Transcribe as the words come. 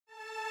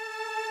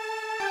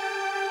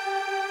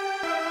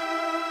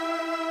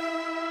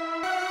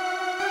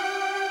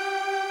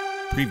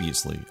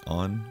Previously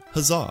on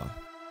Huzzah!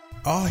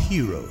 Our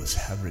heroes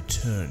have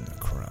returned the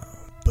crown,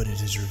 but it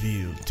is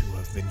revealed to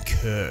have been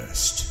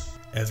cursed.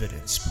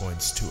 Evidence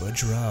points to a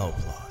drow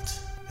plot.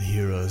 The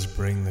heroes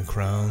bring the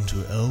crown to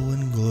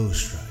Elwyn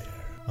Glowstrider,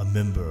 a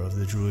member of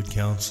the Druid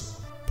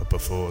Council. But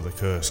before the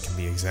curse can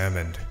be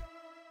examined,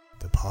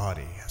 the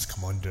party has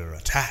come under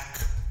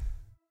attack.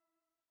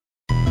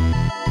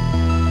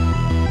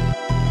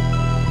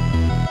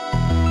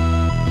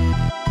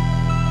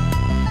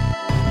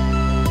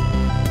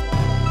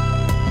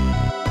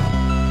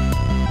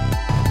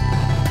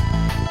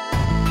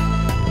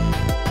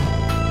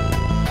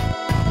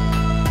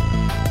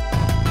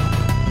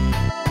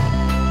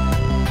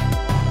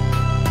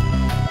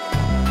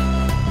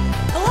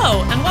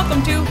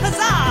 Welcome to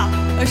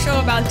Huzzah! A show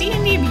about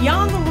D&D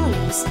Beyond the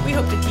Rules. We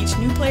hope to teach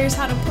new players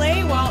how to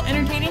play while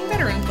entertaining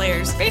veteran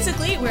players.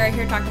 Basically, we are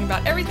here talking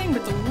about everything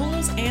but the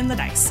rules and the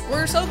dice.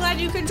 We're so glad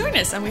you could join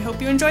us, and we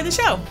hope you enjoy the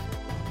show.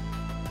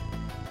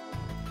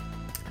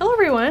 Hello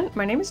everyone,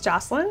 my name is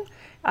Jocelyn.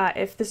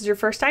 If this is your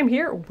first time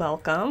here,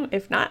 welcome.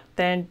 If not,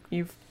 then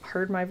you've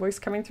heard my voice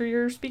coming through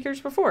your speakers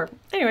before.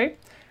 Anyway,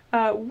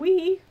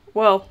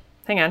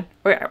 hang on.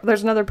 Wait,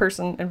 there's another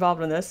person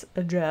involved in this,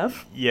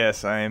 Jeff.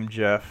 Yes, I am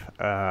Jeff.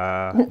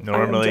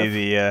 Normally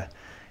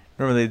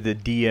the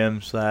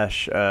DM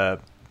slash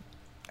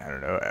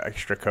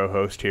extra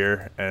co-host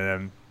here,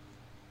 and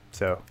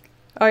so.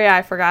 Oh yeah,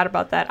 I forgot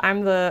about that.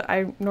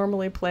 I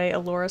normally play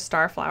Alora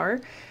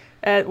Starflower,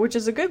 which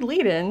is a good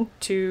lead-in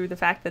to the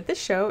fact that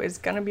this show is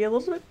going to be a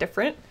little bit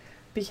different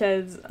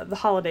because the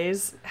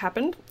holidays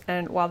happened,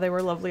 and while they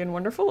were lovely and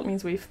wonderful, it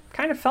means we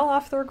kind of fell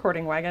off the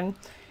recording wagon.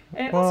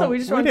 And also, we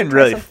just wanted to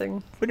try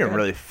something. We didn't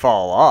really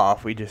fall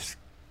off. We just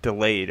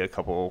delayed a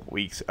couple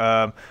weeks.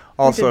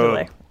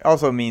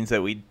 Also means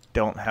that we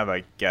don't have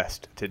a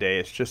guest today.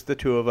 It's just the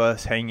two of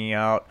us hanging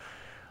out,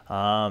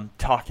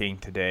 talking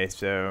today.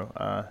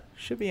 So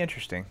should be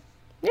interesting.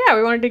 Yeah,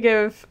 we wanted to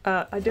give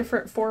a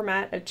different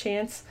format a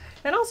chance.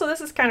 And also,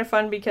 this is kind of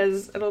fun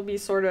because it'll be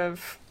sort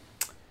of...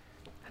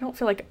 I don't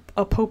feel like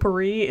a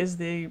potpourri is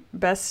the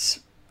best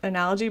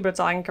analogy, but it's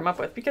all I can come up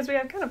with because we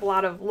have kind of a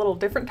lot of little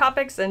different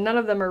topics and none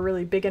of them are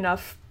really big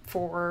enough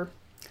or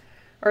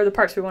the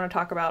parts we want to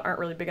talk about aren't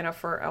really big enough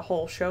for a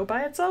whole show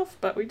by itself,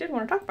 but we did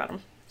want to talk about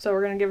them, so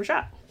we're going to give it a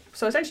shot.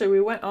 So essentially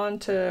we went on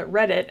to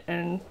Reddit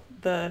and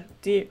the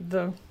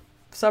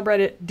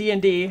subreddit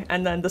D&D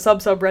and then the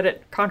subreddit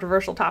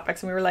controversial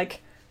topics, and we were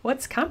like,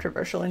 what's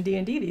controversial in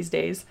D&D these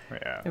days?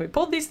 Yeah. And we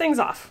pulled these things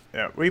off.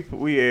 Yeah,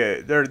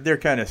 they're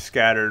kind of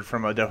scattered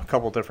from a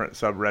couple different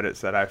subreddits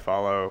that I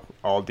follow,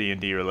 all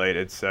D&D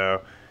related.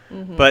 So,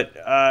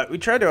 but we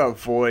tried to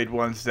avoid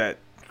ones that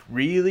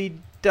really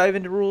dive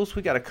into rules.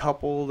 We got a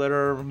couple that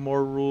are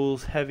more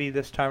rules heavy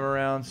this time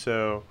around.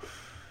 So,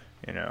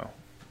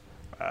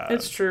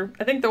 it's true.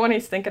 I think the one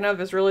he's thinking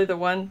of is really the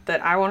one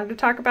that I wanted to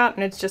talk about,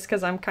 and it's just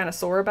because I'm kind of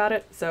sore about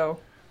it.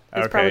 So.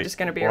 It's probably just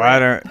going to be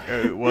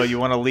well, you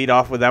want to lead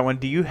off with that one?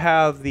 Do you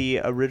have the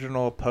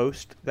original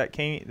post that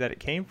it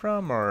came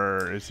from,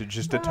 or is it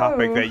just a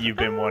topic that you've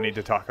been wanting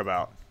to talk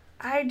about?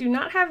 I do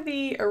not have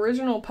the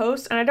original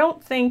post, and I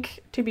don't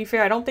think, to be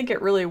fair, I don't think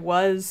it really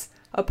was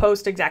a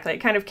post exactly. It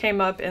kind of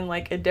came up in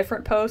like a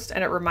different post,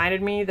 and it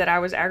reminded me that I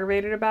was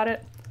aggravated about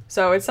it.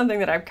 So it's something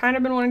that I've kind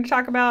of been wanting to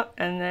talk about,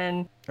 and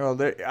then... Well,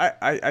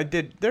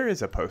 there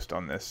is a post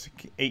on this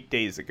 8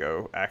 days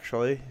ago,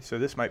 actually. So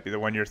this might be the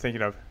one you're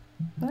thinking of.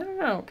 I don't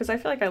know, because I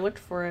feel like I looked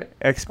for it.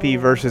 XP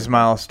versus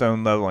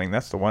milestone leveling.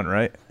 That's the one,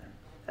 right?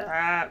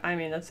 I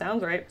mean, that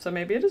sounds right. So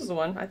maybe it is the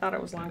one. I thought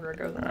it was longer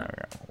ago than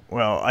that.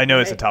 Well, I know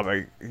it's a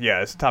topic.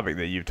 Yeah, it's a topic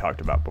that you've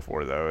talked about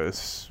before, though.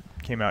 It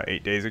came out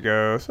 8 days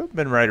ago, so it's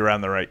been right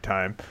around the right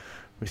time.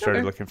 We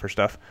started looking for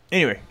stuff.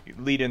 Anyway,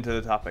 lead into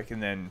the topic,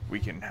 and then we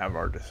can have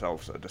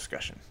ourselves a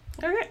discussion.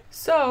 Okay,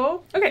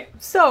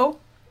 so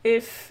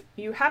if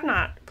you have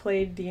not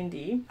played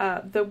D&D,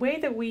 the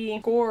way that we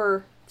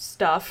score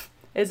stuff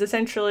is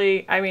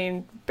essentially,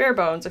 bare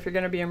bones. If you're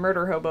going to be a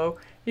murder hobo,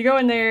 you go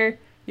in there,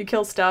 you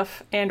kill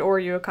stuff, and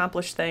or you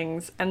accomplish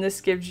things, and this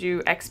gives you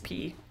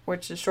XP,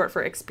 which is short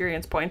for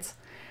experience points.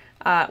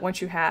 Once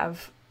you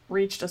have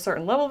reached a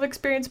certain level of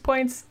experience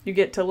points, you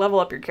get to level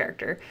up your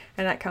character,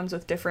 and that comes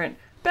with different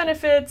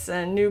benefits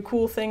and new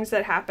cool things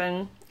that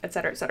happen,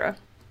 etc., etc.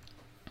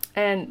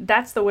 And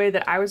that's the way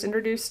that I was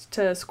introduced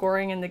to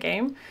scoring in the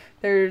game.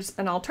 There's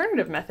an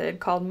alternative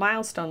method called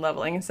milestone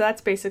leveling. And so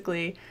that's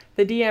basically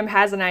the DM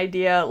has an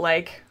idea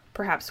like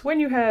perhaps when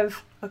you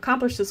have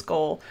accomplished this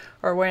goal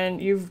or when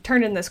you've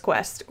turned in this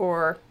quest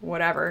or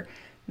whatever,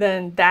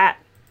 then that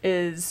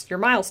is your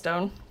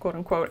milestone, quote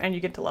unquote, and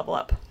you get to level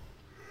up.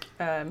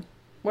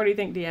 What do you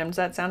think, DM? Does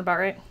that sound about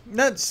right?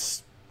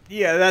 That's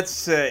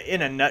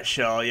in a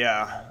nutshell,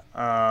 yeah.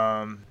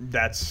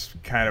 That's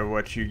kind of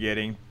what you're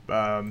getting.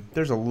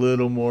 There's a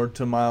little more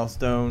to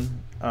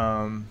milestone.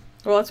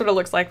 Well, that's what it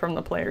looks like from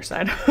the player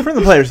side. From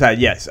the player side,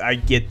 yes, I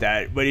get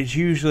that. But it's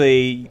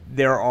usually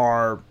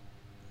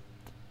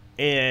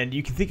and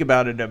you can think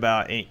about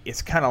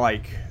it's kind of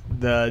like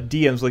the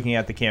DM's looking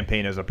at the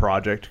campaign as a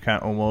project,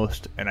 kind of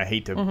almost, and I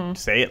hate to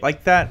say it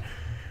like that,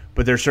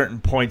 but there's certain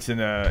points in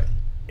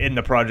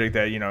the project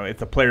that, if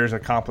the players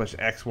accomplish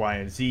X, Y,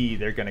 and Z,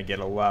 they're going to get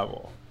a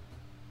level.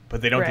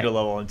 But they don't get a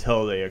level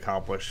until they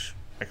accomplish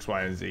X,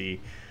 Y, and Z.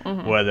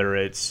 Whether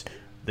it's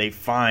they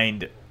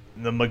find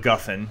the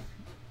MacGuffin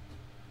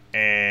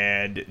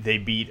and they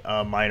beat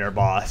a minor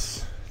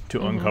boss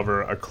to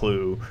uncover a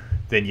clue,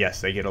 then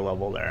yes, they get a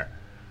level there.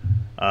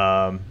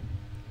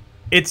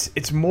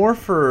 It's more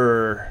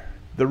for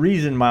the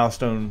reason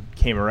Milestone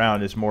came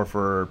around is more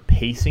for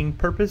pacing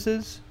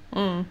purposes,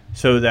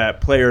 so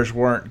that players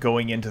weren't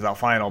going into the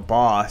final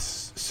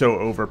boss so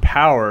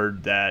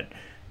overpowered that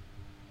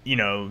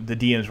the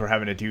DMs were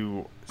having to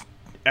do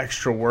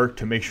extra work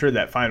to make sure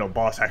that final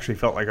boss actually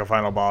felt like a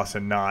final boss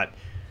and not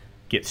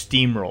get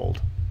steamrolled.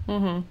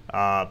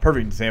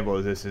 Perfect example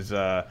of this is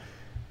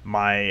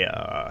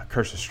my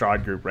Curse of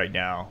Strahd group right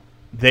now.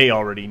 They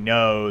already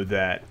know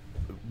that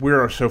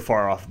we're so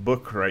far off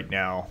book right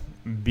now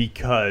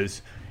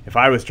because if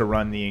I was to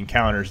run the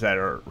encounters that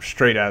are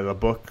straight out of the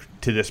book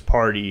to this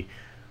party,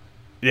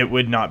 it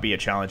would not be a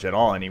challenge at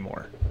all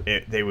anymore.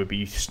 They would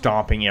be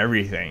stomping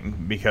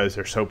everything because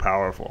they're so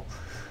powerful.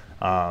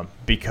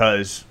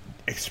 Because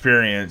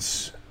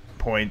experience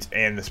points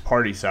and this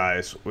party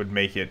size would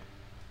make it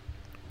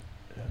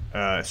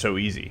so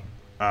easy.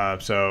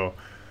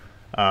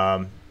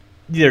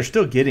 They're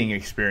still getting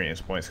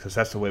experience points because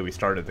that's the way we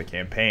started the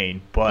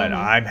campaign, but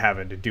I'm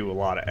having to do a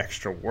lot of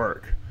extra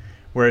work.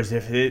 Whereas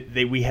if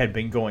we had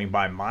been going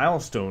by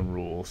milestone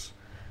rules,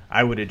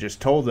 I would have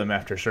just told them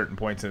after certain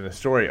points in the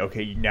story,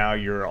 okay, now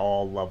you're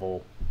all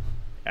level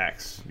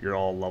X, you're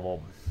all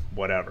level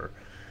whatever.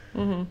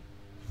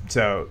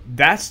 So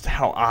that's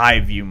how I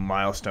view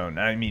milestone.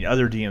 I mean,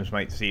 other DMs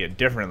might see it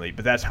differently,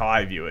 but that's how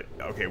I view it.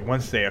 Okay,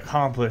 once they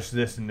accomplish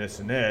this and this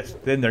and this,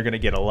 then they're going to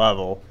get a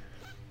level,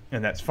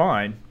 and that's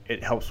fine.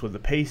 It helps with the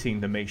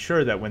pacing to make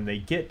sure that when they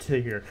get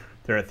to here,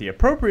 they're at the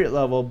appropriate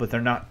level, but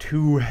they're not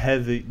too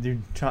heavy. They're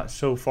not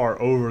so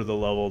far over the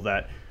level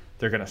that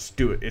they're going to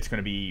stew it. It's going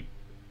to be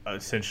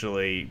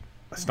essentially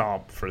a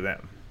stomp for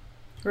them.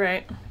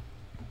 Right.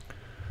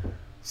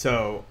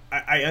 So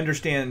I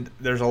understand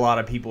there's a lot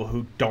of people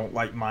who don't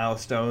like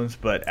milestones,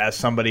 but as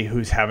somebody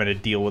who's having to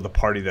deal with a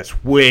party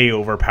that's way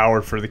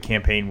overpowered for the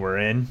campaign we're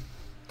in,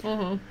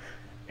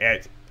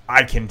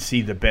 I can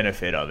see the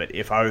benefit of it.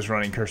 If I was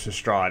running Curse of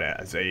Strahd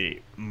as a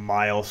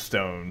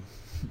milestone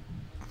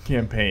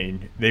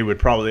campaign, they would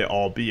probably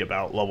all be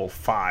about level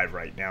 5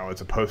 right now,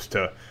 as opposed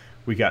to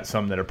we got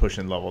some that are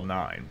pushing level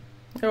 9.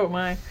 Oh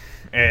my.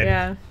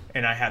 And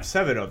I have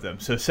 7 of them.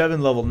 So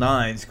 7 level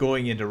 9s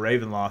going into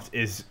Ravenloft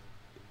is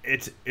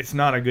it's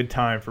not a good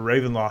time for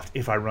Ravenloft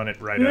if I run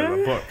it right out of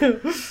the book,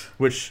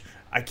 which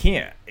I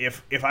can't.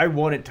 If I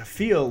want it to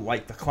feel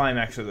like the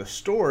climax of the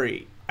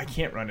story, I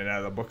can't run it out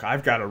of the book.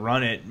 I've got to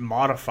run it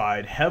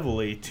modified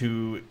heavily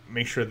to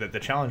make sure that the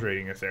challenge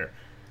rating is there.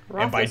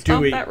 And by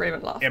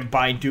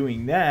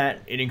doing that,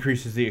 it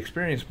increases the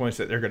experience points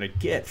that they're going to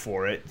get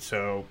for it,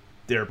 so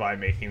thereby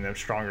making them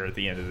stronger at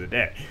the end of the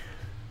day.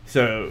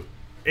 So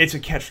it's a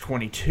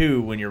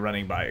catch-22 when you're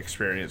running by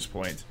experience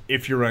points.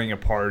 If you're running a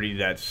party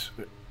that's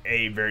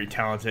very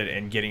talented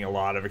and getting a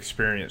lot of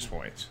experience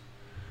points.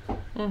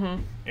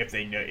 If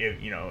they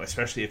know,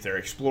 especially if they're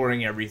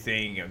exploring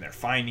everything and they're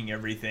finding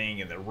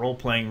everything and they're role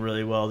playing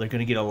really well, they're going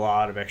to get a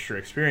lot of extra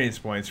experience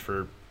points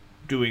for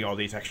doing all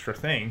these extra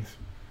things.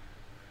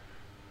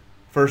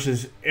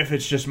 Versus if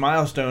it's just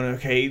milestone,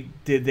 okay,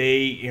 did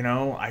they,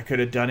 I could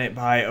have done it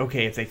by,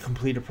 okay, if they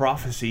complete a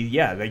prophecy,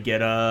 yeah, they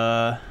get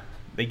a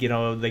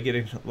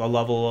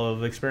level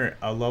of experience,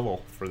 a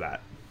level for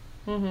that.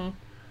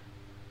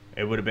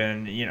 It would have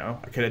been,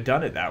 I could have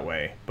done it that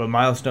way. But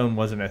milestone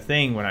wasn't a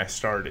thing when I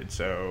started,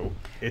 so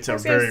it's a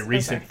very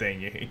recent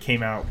thing. It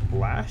came out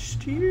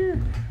last year?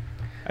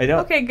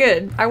 Okay,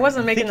 good. I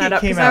wasn't making that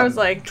up because I was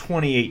like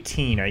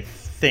 2018, I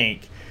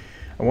think.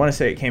 I want to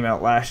say it came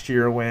out last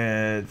year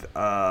with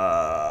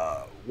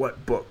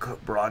what book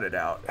brought it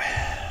out?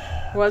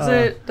 Was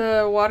it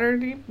the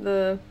Waterdeep,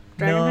 the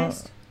Dragon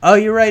Heist? Oh,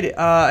 you're right.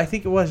 I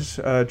think it was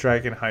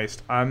Dragon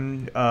Heist.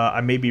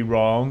 I may be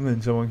wrong,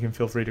 and someone can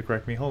feel free to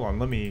correct me. Hold on,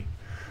 let me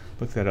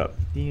look that up.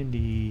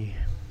 D&D.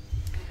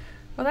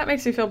 Well, that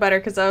makes me feel better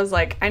because I was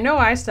like, I know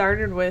I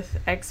started with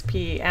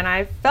XP, and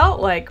I felt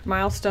like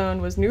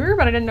Milestone was newer,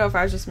 but I didn't know if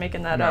I was just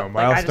making that up.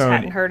 Like I just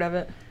hadn't heard of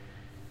it.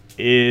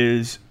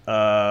 Is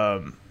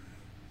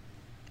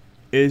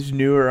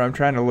newer. I'm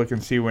trying to look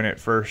and see when it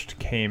first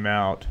came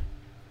out.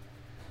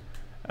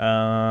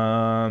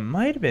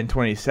 Might have been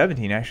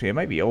 2017, actually. It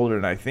might be older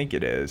than I think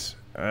it is.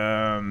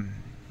 Well,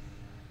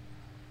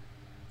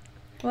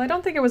 I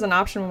don't think it was an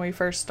option when we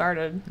first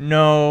started.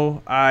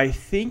 No, I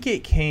think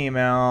it came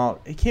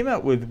out. It came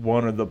out with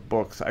one of the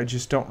books. I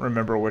just don't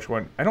remember which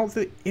one. I don't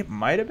think it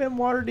might have been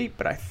Waterdeep,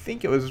 but I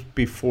think it was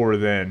before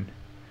then.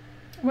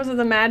 Was it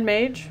the Mad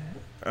Mage?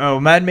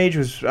 Oh, Mad Mage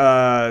was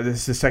this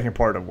is the second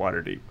part of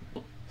Waterdeep.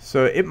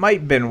 So it might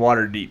have been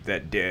Waterdeep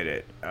that did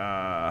it.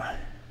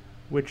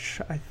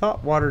 Which I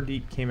thought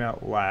Waterdeep came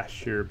out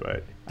last year,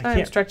 but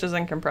Time stretches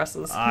and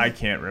compresses. I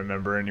can't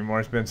remember anymore.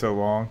 It's been so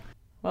long.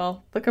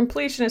 Well, the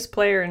completionist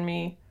player in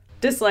me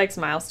dislikes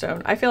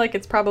Milestone. I feel like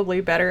it's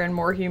probably better and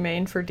more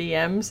humane for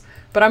DMs,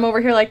 but I'm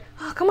over here like,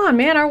 oh, come on,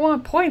 man, I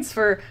want points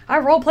for I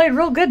role-played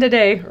real good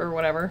today, or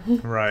whatever.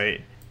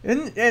 Right.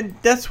 And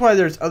that's why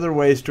there's other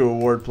ways to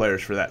award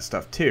players for that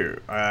stuff, too.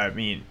 I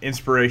mean,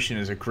 inspiration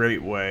is a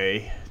great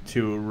way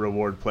to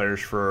reward players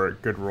for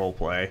good role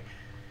play.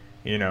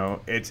 You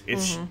know, it's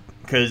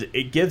because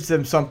it gives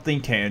them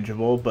something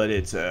tangible, but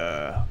it's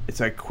a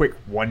quick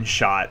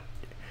one-shot.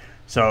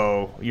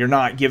 So you're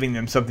not giving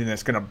them something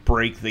that's going to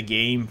break the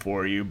game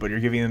for you, but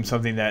you're giving them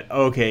something that,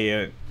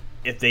 okay,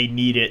 if they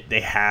need it, they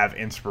have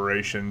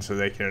inspiration, so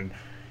they can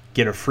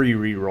get a free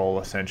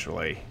reroll,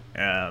 essentially,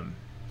 at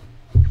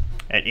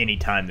any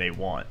time they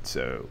want.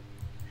 So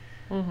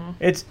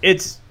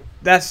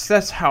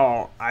that's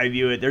how I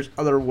view it. There's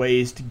other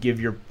ways to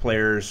give your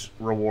players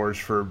rewards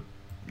for,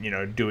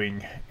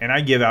 doing, and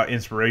I give out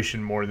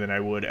inspiration more than I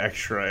would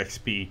extra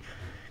XP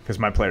because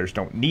my players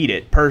don't need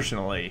it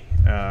personally.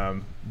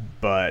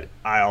 But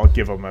I'll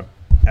give them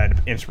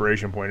an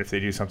inspiration point if they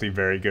do something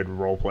very good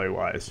roleplay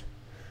wise.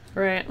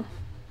 Right.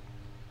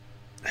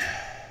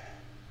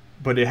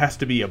 But it has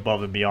to be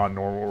above and beyond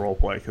normal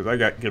roleplay because I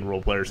got good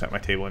role players at my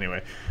table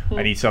anyway.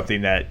 I need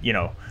something that,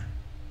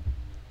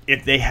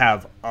 if they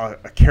have a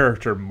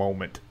character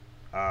moment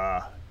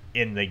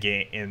in the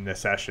game, in the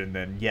session,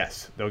 then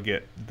yes, they'll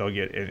get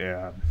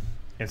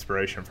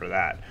inspiration for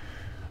that.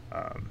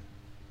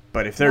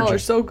 But if they're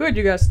just so good,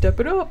 you gotta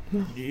step it up.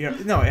 Yeah,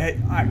 no,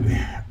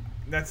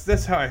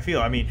 that's how I feel.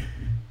 I mean,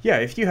 yeah,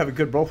 if you have a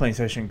good role playing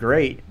session,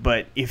 great.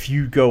 But if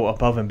you go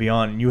above and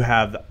beyond, and you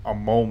have a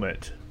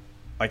moment,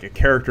 like a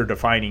character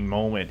defining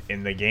moment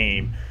in the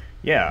game,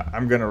 yeah,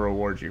 I'm gonna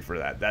reward you for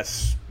that.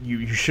 That's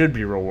you should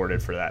be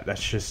rewarded for that.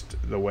 That's just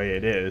the way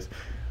it is.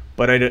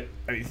 But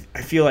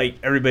I feel like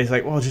everybody's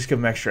like, well, just give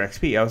them extra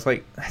XP. I was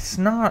like,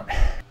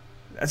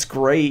 that's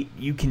great.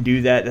 You can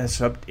do that.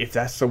 If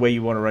that's the way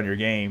you want to run your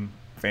game,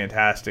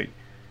 fantastic.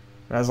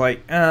 But I was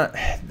like,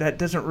 that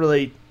doesn't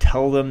really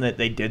tell them that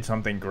they did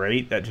something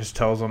great. That just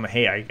tells them,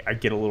 hey, I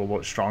get a little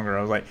bit stronger.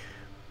 I was like,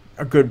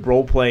 a good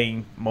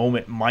role-playing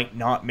moment might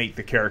not make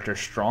the character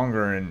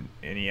stronger in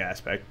any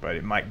aspect, but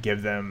it might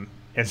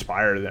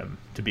inspire them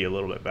to be a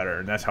little bit better.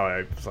 And that's how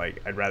I was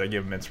like, I'd rather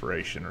give them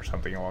inspiration or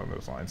something along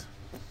those lines.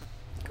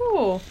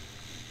 Cool.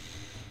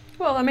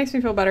 Well, that makes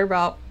me feel better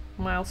about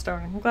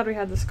Milestone. I'm glad we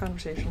had this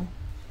conversation.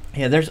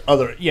 Yeah, there's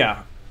other...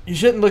 Yeah, you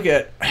shouldn't look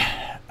at...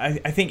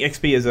 I think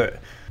XP is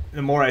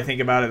the more I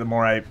think about it, the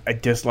more I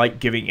dislike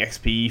giving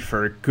XP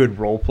for good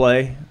role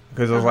play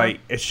because I was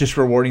like, it's just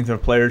rewarding the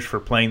players for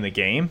playing the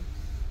game,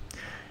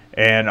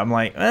 and I'm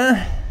like,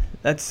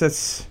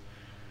 that's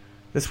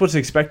what's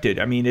expected.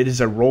 I mean, it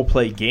is a role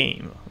play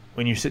game.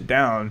 When you sit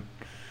down,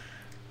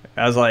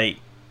 I was like,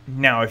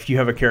 now if you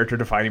have a character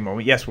defining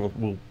moment, yes,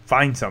 we'll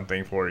find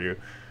something for you,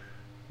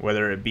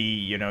 whether it be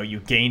you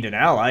gained an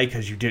ally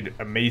because you did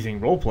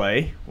amazing role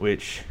play,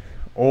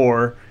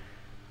 or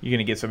you're going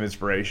to get some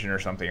inspiration or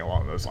something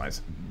along those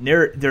lines.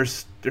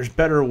 There's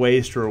better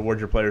ways to reward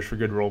your players for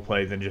good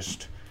roleplay than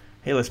just,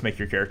 hey, let's make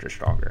your character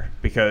stronger.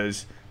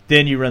 Because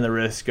then you run the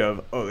risk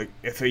of,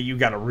 if you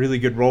got a really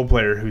good role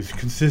player who's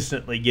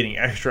consistently getting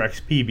extra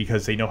XP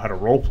because they know how to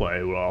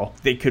roleplay well,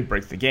 they could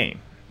break the game.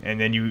 And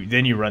then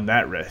you run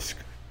that risk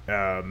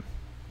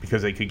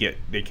because they could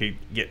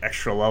get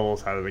extra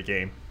levels out of the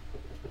game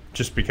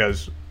just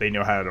because they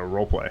know how to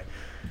roleplay.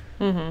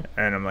 And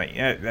I'm like,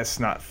 yeah, that's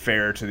not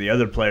fair to the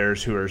other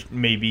players who are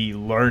maybe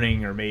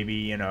learning or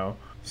maybe,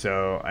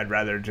 So I'd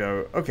rather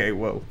go, okay,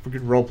 well, for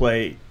good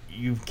roleplay,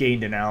 you've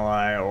gained an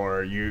ally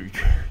or you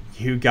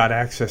got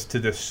access to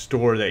this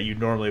store that you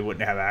normally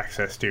wouldn't have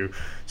access to,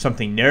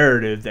 something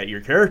narrative that your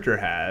character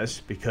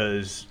has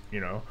because,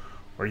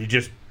 or you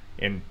just,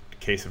 in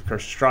case of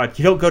Curse of Strahd,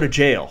 you don't go to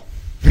jail.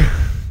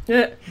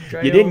 Yeah,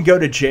 you didn't go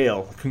to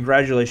jail.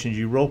 Congratulations,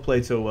 you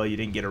roleplayed so well you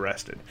didn't get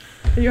arrested.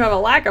 You have a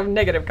lack of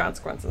negative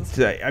consequences.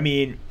 I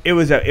mean, it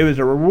was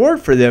a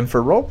reward for them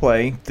for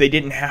roleplaying. They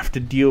didn't have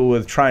to deal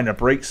with trying to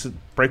break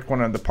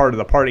one of the part of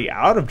the party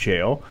out of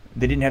jail.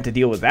 They didn't have to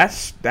deal with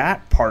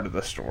that part of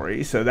the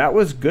story. So that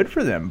was good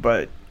for them.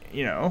 But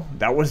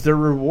that was their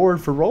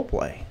reward for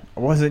roleplay. I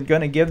wasn't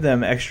going to give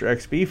them extra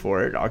XP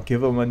for it. I'll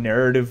give them a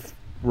narrative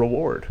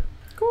reward.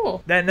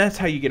 Cool. And that's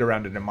how you get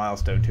around it in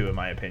Milestone too, in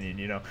my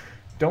opinion.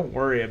 Don't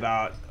worry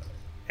about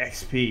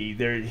XP.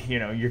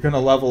 You're going to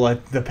level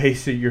at the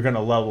pace that you're going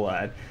to level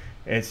at.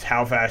 It's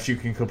how fast you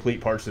can complete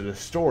parts of the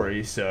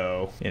story.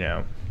 So,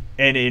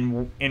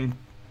 and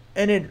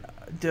it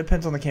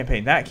depends on the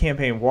campaign. That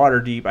campaign,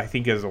 Waterdeep, I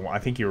think is the one. I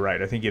think you're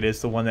right. I think it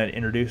is the one that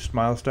introduced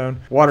Milestone.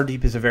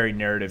 Waterdeep is a very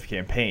narrative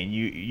campaign.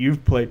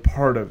 You've played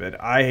part of it.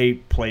 I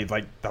played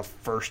like the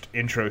first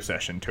intro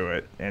session to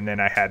it, and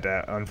then I had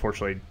to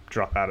unfortunately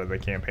drop out of the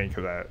campaign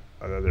because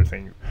another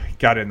thing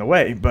got in the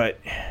way. But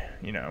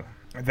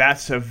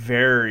that's a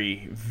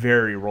very,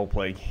 very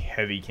roleplay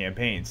heavy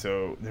campaign.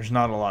 So there's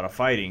not a lot of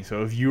fighting.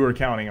 So if you were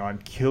counting on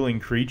killing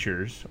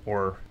creatures,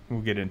 or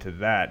we'll get into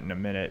that in a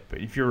minute, but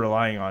if you're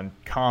relying on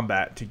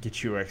combat to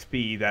get you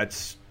XP,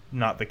 that's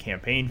not the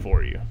campaign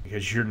for you,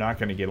 because you're not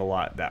going to get a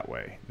lot that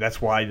way.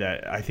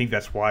 I think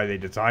that's why they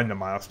designed the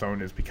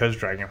milestone, is because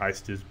Dragon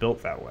Heist is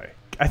built that way.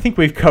 I think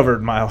we've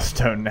covered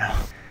milestone now.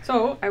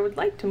 So I would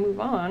like to move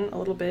on a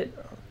little bit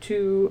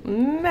to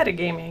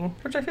metagaming,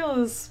 which I feel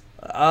is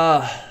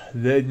I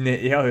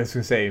was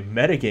gonna say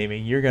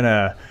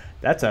metagaming.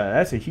 That's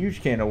a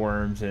huge can of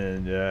worms,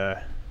 and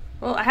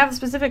well, I have a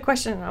specific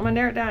question. I'm gonna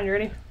narrow it down. You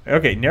ready?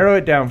 okay, narrow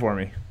it down for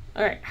me.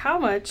 All right. How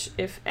much,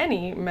 if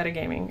any,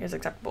 metagaming is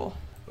acceptable?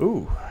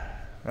 Ooh,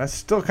 that's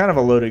still kind of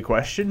a loaded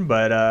question,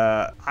 but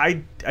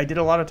I did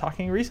a lot of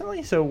talking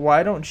recently, so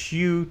why don't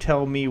you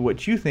tell me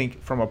what you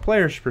think from a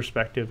player's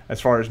perspective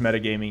as far as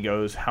metagaming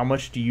goes? How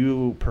much do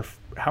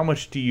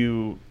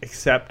you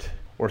accept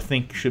or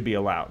think should be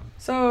allowed?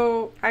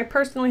 So I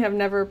personally have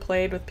never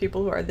played with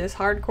people who are this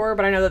hardcore,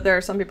 but I know that there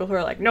are some people who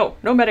are like, no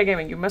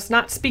metagaming. You must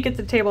not speak at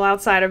the table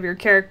outside of your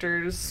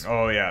characters.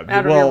 Oh yeah,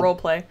 out of your role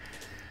play.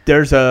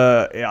 There's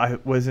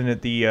wasn't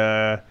it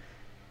the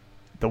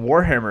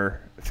Warhammer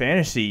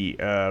Fantasy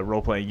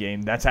role-playing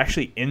game that's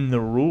actually in the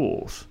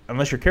rules.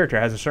 Unless your character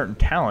has a certain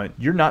talent,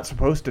 you're not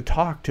supposed to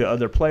talk to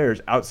other players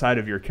outside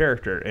of your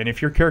character. And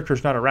if your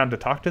character's not around to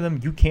talk to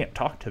them, you can't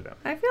talk to them.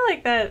 I feel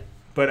like that.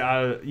 But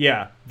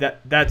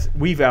that's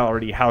we've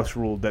already house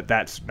ruled that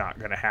that's not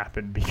going to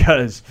happen,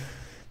 because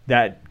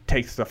that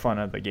takes the fun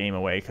of the game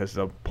away, because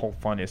the whole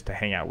fun is to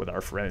hang out with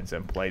our friends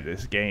and play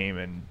this game,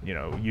 and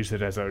use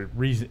it as a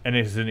reason and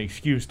as an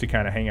excuse to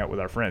kind of hang out with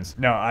our friends.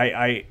 No,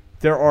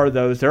 there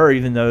are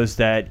even those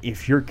that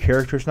if your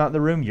character's not in the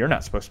room, you're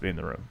not supposed to be in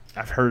the room.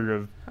 I've heard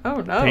of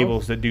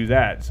tables that do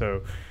that.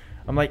 So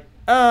I'm like,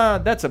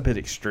 that's a bit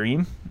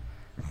extreme,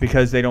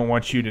 because they don't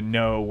want you to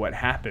know what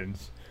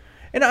happens.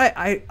 And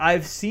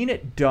I've seen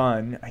it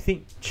done. I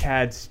think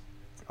Chad's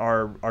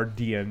our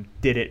DM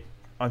did it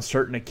on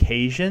certain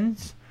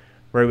occasions,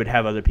 where he would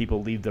have other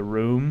people leave the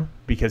room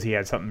because he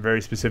had something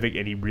very specific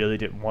and he really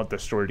didn't want the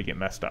story to get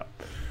messed up.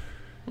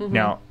 Mm-hmm.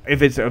 Now,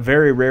 if it's a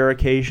very rare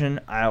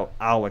occasion,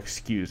 I'll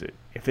excuse it.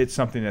 If it's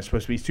something that's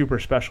supposed to be super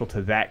special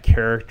to that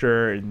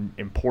character and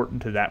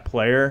important to that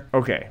player,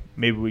 okay,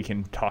 maybe we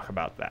can talk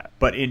about that.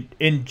 But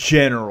in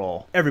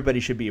general, everybody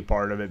should be a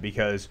part of it,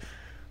 because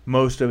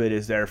most of it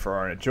is there for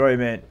our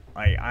enjoyment.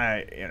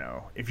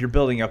 If you're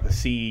building up a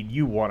scene,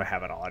 you want to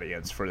have an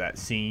audience for that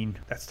scene.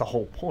 That's the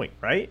whole point,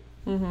 right?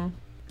 Mm-hmm.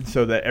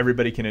 So that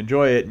everybody can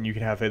enjoy it, and you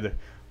can have it.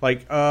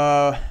 Like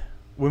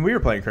when we were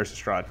playing Curse of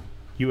Strahd,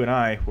 you and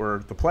I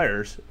were the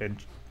players, and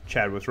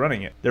Chad was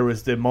running it. There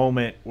was the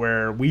moment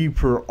where we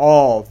were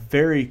all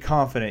very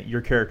confident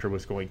your character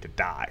was going to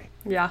die.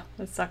 Yeah,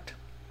 it sucked.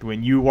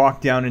 When you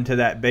walked down into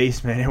that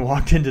basement and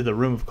walked into the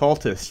room of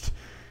cultists,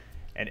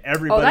 and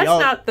everybody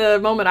else... not the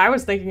moment I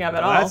was thinking of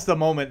at all. That's the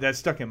moment that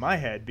stuck in my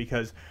head,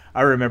 because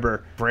I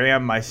remember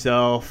Bram,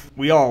 myself,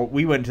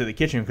 we went to the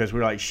kitchen because we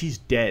were like, she's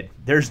dead.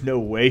 There's no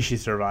way she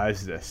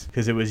survives this.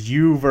 Because it was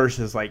you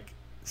versus like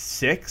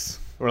 6.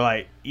 We're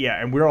like,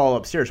 yeah, and we're all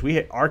upstairs.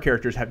 Our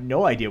characters have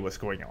no idea what's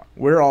going on.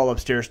 We're all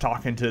upstairs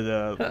talking to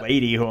the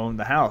lady who owned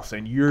the house,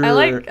 and you're... I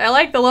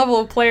like the level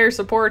of player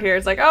support here.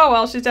 It's like, oh,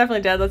 well, she's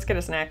definitely dead. Let's get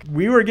a snack.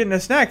 We were getting a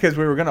snack because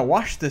we were going to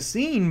watch the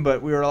scene,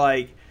 but we were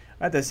like...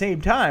 At the same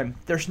time,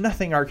 there's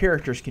nothing our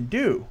characters can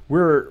do.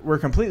 We're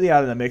completely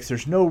out of the mix.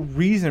 There's no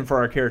reason for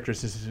our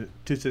characters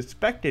to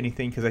suspect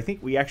anything, because I think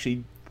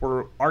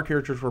our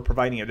characters were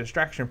providing a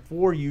distraction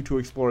for you to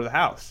explore the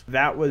house.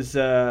 That was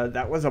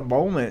a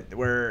moment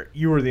where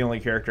you were the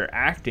only character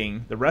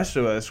acting. The rest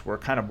of us were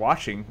kind of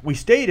watching. We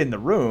stayed in the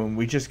room.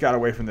 We just got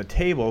away from the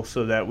table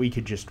so that we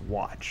could just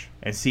watch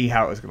and see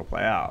how it was going to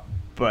play out.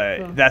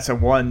 But that's a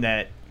one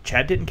that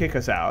Chad didn't kick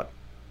us out.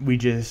 We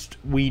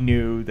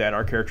knew that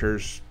our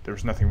characters, there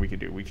was nothing we could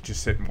do. We could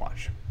just sit and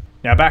watch.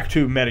 Now back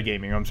to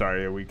metagaming. I'm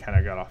sorry, we kind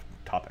of got off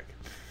topic.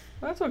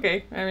 Well, that's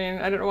okay. I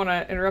mean, I didn't want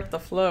to interrupt the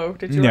flow.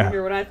 Did you want to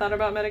hear what I thought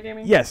about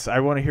metagaming? Yes,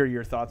 I want to hear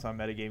your thoughts on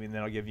metagaming,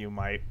 then I'll give you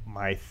my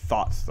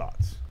thoughts.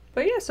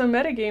 But yeah, so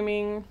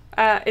metagaming,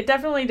 it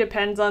definitely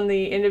depends on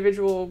the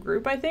individual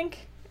group, I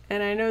think.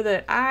 And I know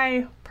that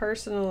I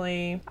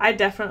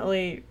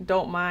definitely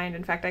don't mind.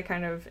 In fact, I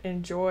kind of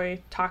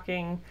enjoy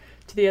talking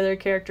to the other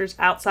characters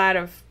outside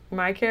of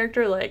my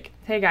character, like,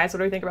 hey guys, what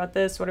do we think about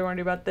this? What do you want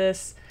to do about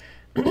this?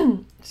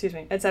 Excuse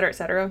me, etc.,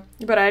 etc.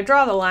 But I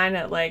draw the line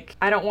at, like,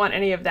 I don't want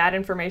any of that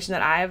information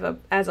that I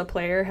as a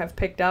player have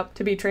picked up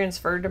to be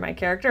transferred to my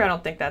character. I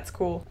don't think that's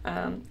cool,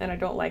 and I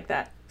don't like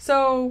that.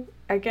 So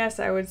I guess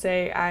I would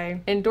say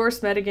I endorse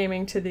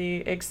metagaming to the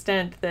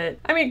extent that,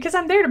 I mean, because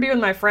I'm there to be with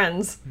my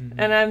friends,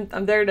 and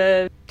I'm there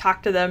to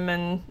talk to them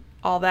and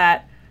all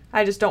that.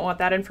 I just don't want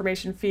that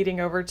information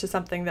feeding over to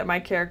something that my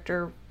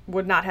character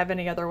would not have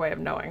any other way of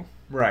knowing.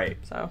 Right.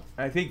 So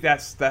I think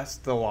that's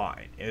the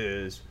line.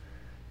 Is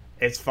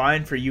it's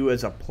fine for you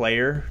as a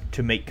player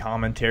to make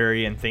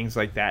commentary and things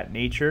like that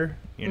nature.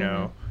 You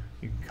know,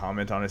 you can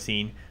comment on a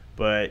scene,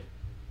 but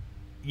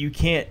you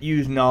can't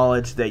use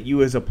knowledge that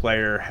you as a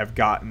player have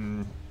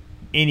gotten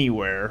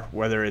anywhere,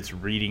 whether it's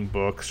reading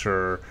books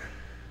or,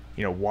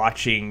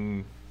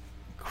 watching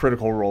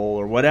Critical Role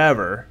or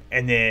whatever,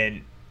 and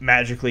then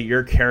magically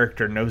your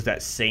character knows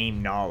that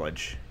same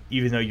knowledge,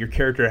 even though your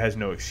character has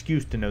no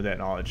excuse to know that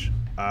knowledge.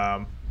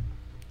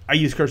 I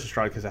use Curse of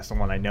Strahd because that's the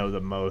one I know the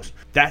most.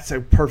 That's a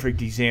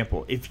perfect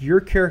example. If your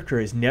character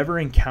has never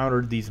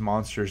encountered these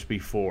monsters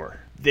before,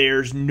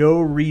 there's no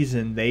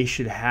reason they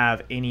should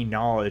have any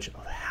knowledge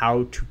of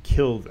how to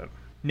kill them.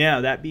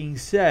 Now, that being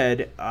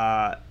said,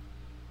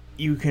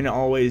 you can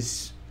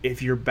always,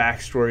 if your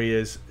backstory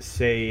is,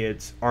 say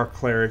it's our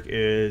cleric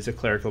is a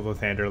cleric of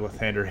Lathander.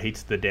 Lathander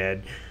hates the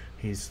dead.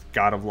 He's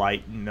god of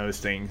light and those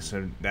things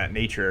of that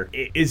nature.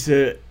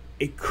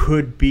 It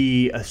could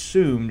be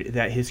assumed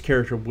that his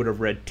character would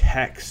have read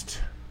text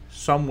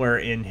somewhere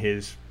in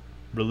his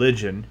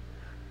religion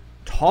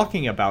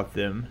talking about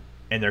them,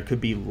 and there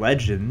could be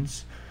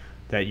legends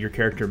that your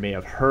character may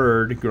have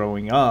heard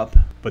growing up,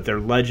 but they're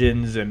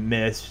legends and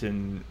myths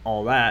and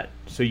all that,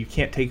 so you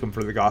can't take them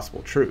for the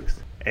gospel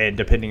truth. And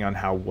depending on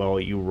how well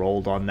you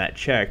rolled on that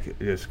check,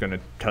 it's going to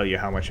tell you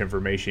how much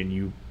information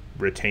you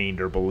retained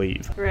or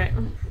believe. Right.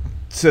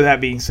 So that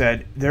being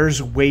said,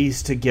 there's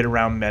ways to get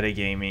around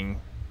metagaming.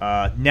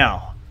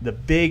 Now, the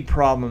big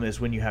problem is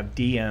when you have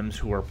DMs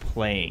who are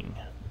playing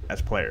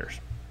as players.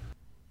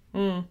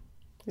 Yeah,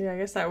 I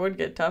guess that would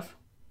get tough.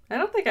 I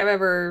don't think I've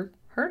ever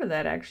heard of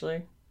that,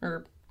 actually.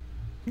 Or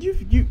you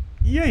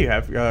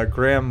have.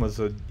 Graham is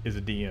a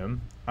DM.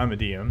 I'm a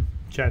DM.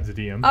 Chad's a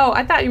DM. Oh,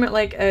 I thought you meant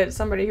like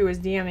somebody who was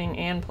DMing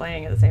and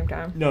playing at the same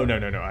time. No.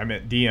 I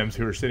meant DMs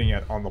who are sitting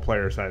on the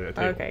player side of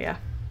the table. Okay, yeah.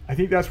 I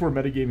think that's where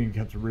metagaming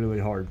becomes really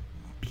hard,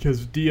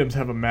 because DMs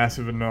have a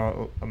massive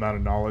amount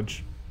of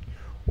knowledge,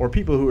 or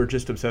people who are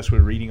just obsessed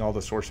with reading all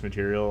the source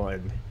material,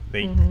 and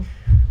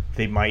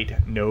they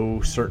might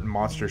know certain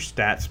monster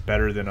stats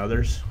better than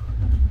others.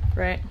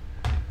 Right.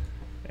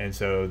 And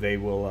so they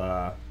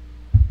will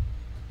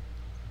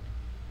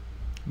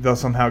they'll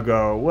somehow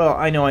go, well,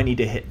 I know I need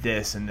to hit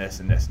this and this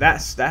and this.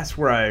 That's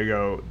where I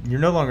go, you're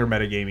no longer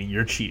metagaming,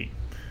 you're cheating.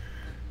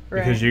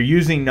 Right. Because you're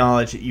using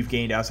knowledge that you've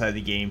gained outside of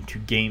the game to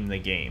game the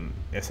game,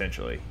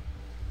 essentially.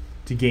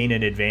 To gain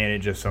an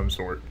advantage of some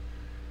sort.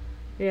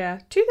 Yeah.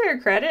 To their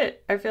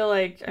credit, I feel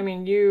like, I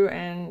mean, you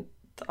and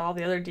all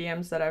the other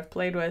DMs that I've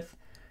played with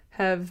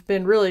have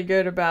been really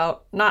good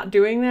about not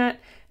doing that.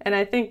 And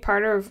I think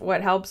part of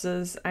what helps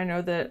is I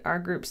know that our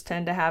groups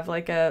tend to have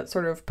like a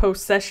sort of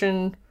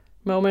post-session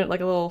moment, like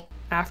a little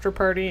after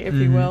party, if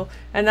you will.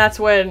 And that's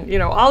when, you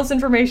know, all this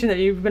information that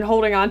you've been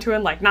holding on to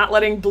and like not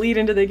letting bleed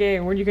into the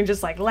game, when you can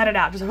just like let it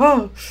out. Just,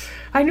 oh,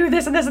 I knew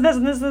this and this and this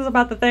and this is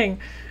about the thing.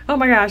 Oh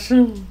my gosh.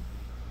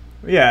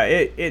 Yeah,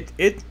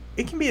 it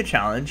can be a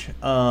challenge.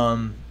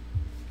 And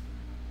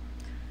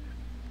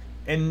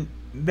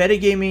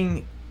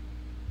metagaming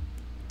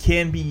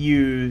can be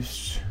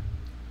used.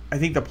 I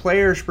think the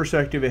player's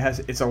perspective,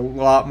 it's a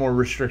lot more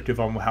restrictive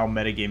on how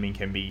metagaming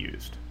can be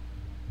used,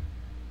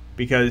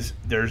 because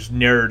there's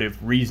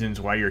narrative reasons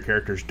why your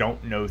characters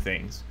don't know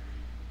things,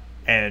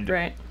 and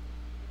right.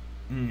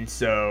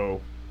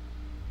 So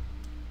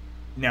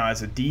now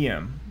as a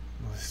DM,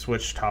 let's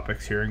switch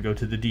topics here and go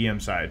to the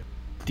DM side.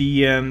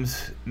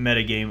 DMs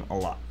metagame a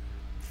lot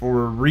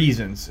for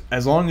reasons,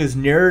 as long as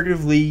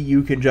narratively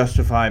you can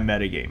justify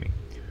metagaming.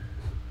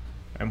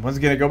 And once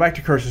again, I go back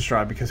to Curse of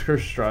Strahd, because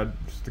Curse of Strahd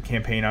is the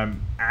campaign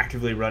I'm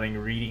actively running,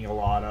 reading a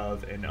lot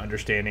of, and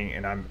understanding,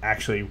 and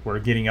we're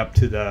getting up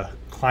to the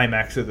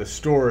climax of the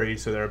story,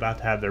 so they're about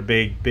to have their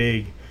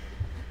big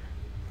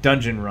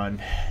dungeon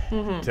run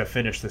to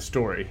finish the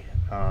story.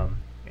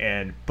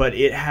 But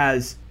it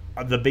has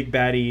the big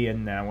baddie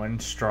in that one.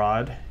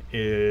 Strahd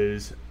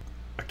is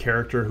a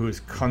character who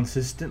is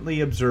consistently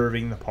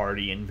observing the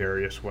party in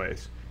various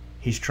ways.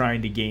 He's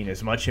trying to gain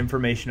as much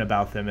information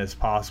about them as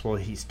possible.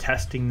 He's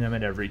testing them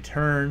at every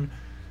turn,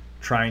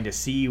 trying to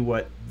see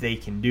what they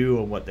can do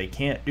and what they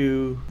can't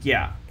do.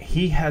 Yeah,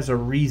 he has a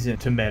reason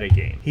to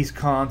metagame. He's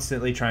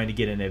constantly trying to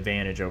get an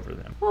advantage over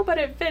them. Well, but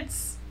it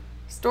fits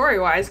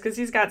story-wise, because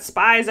he's got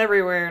spies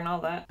everywhere and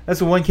all that. That's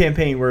the one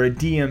campaign where a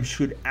DM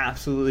should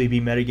absolutely be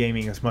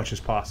metagaming as much as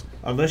possible.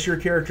 Unless your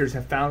characters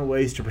have found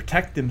ways to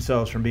protect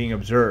themselves from being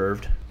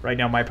observed. Right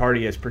now, my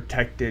party is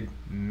protected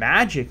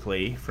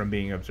magically from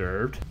being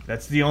observed.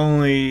 That's the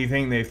only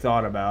thing they've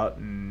thought about,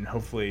 and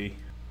hopefully,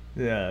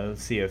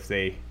 let's see if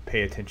they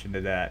pay attention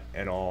to that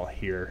at all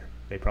here.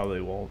 They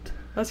probably won't.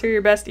 Let's hear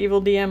your best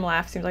evil DM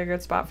laugh. Seems like a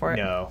good spot for it.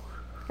 No.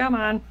 Come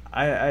on.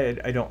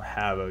 I don't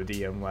have a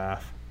DM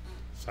laugh.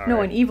 Sorry.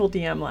 No, an evil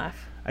DM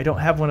laugh. I don't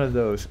have one of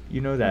those.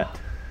 You know that.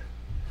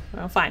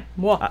 Well, fine.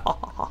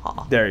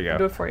 There you go. I'll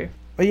do it for you.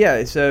 But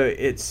yeah, so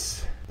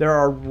there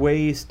are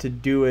ways to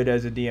do it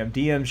as a DM.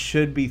 DMs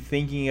should be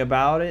thinking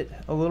about it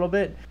a little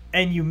bit.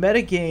 And you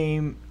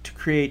metagame to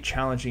create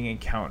challenging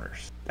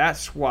encounters.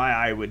 That's why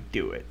I would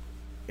do it.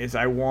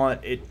 I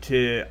want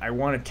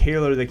to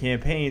tailor the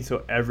campaign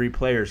so every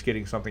player is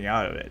getting something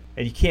out of it.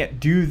 And you can't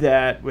do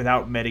that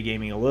without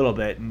metagaming a little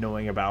bit and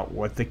knowing about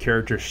what the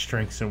character's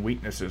strengths and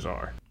weaknesses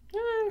are.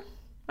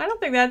 I don't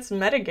think that's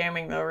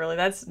metagaming, though, really.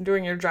 That's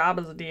doing your job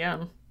as a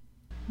DM.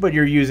 But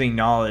you're using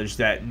knowledge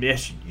that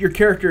your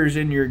characters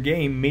in your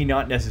game may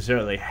not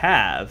necessarily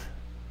have.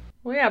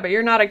 Well, yeah, but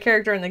you're not a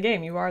character in the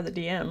game. You are the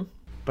DM.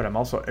 But I'm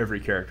also every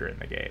character in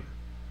the game.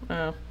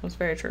 Oh, that's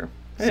very true.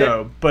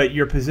 So, but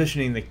you're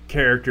positioning the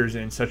characters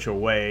in such a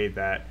way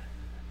that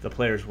the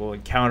players will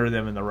encounter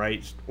them in the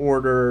right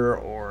order,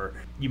 or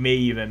you may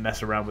even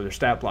mess around with their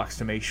stat blocks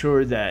to make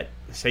sure that,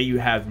 say you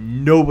have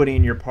nobody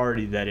in your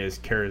party that is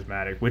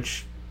charismatic,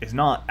 which is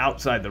not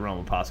outside the realm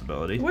of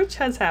possibility. Which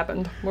has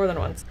happened more than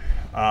once.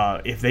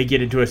 If they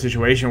get into a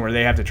situation where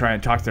they have to try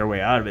and talk their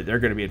way out of it, they're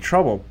going to be in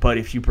trouble. But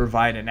if you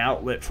provide an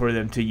outlet for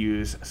them to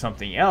use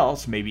something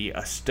else, maybe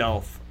a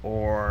stealth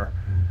or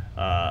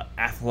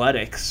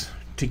athletics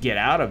to get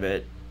out of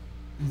it,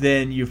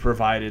 then you've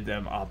provided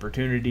them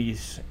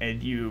opportunities,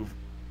 and you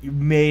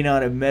may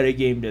not have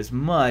metagamed as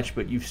much,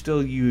 but you've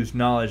still used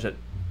knowledge that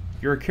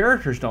your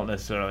characters don't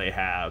necessarily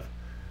have,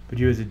 but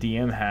you as a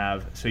DM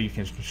have, so you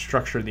can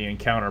structure the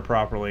encounter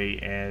properly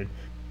and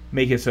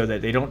make it so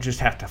that they don't just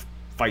have to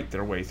fight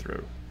their way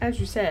through. As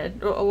you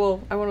said,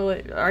 well, I want to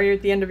let... Are you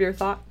at the end of your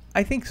thought?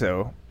 I think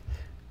so.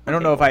 I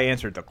don't know if I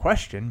answered the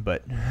question,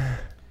 but...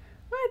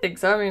 I think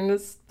so. I mean,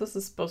 this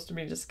is supposed to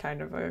be just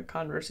kind of a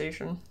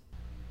conversation.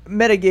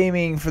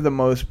 Metagaming, for the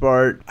most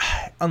part,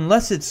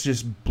 unless it's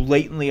just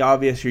blatantly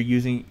obvious you're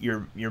using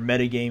your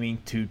metagaming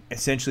to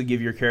essentially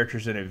give your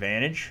characters an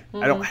advantage,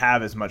 I don't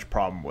have as much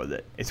problem with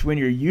it. It's when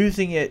you're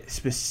using it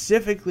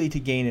specifically to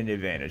gain an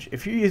advantage.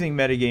 If you're using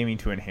metagaming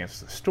to enhance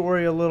the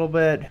story a little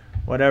bit,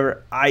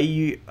 whatever, I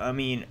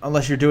mean,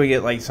 unless you're doing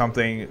it like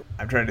something,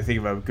 I'm trying to think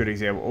of a good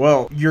example.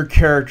 Well, your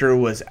character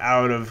was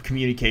out of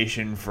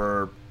communication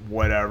for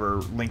whatever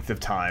length of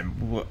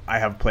time. I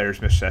have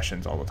players miss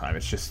sessions all the time.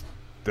 It's just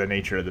the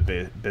nature of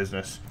the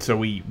business. So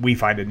we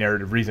find a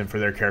narrative reason for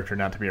their character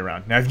not to be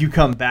around. Now, if you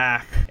come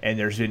back and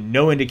there's been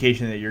no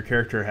indication that your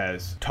character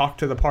has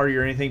talked to the party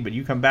or anything, but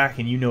you come back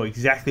and you know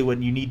exactly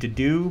what you need to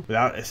do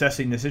without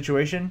assessing the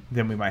situation,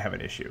 then we might have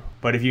an issue.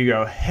 But if you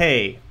go,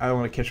 hey, I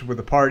want to catch up with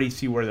the party,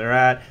 see where they're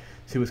at,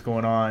 see what's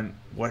going on,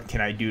 what can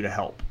I do to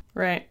help?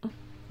 Right.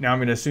 Now, I'm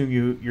going to assume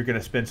you're going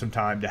to spend some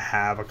time to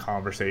have a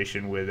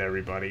conversation with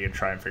everybody and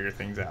try and figure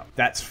things out.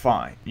 That's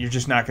fine. You're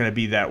just not going to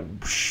be that...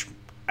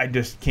 I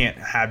just can't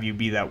have you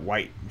be that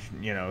white,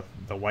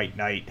 the white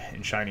knight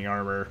in shining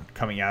armor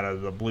coming out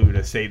of the blue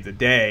to save the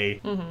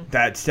day. Mm-hmm.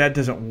 That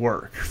doesn't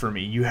work for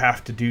me. You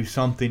have to do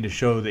something to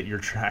show that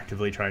you're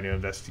actively trying to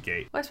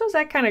investigate. Well, I suppose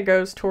that kind of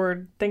goes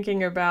toward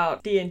thinking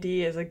about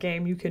D&D as a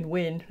game you can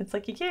win. It's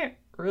like you can't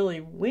really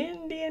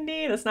win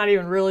D&D. That's not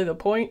even really the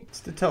point.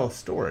 It's to tell a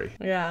story.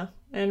 Yeah.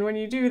 And when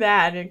you do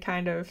that,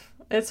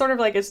 it's sort of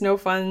like it's no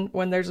fun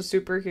when there's a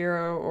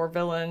superhero or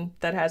villain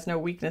that has no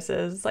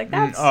weaknesses. Like,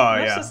 that's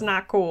just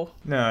not cool.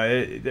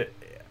 No,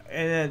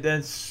 and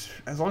that's,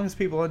 as long as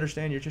people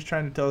understand you're just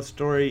trying to tell a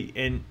story,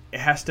 and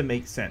it has to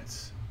make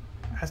sense.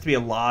 It has to be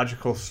a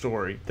logical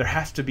story. There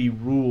has to be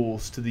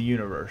rules to the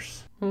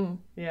universe.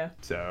 Yeah.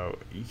 So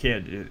you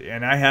can't,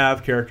 and I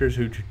have players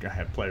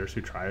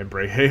who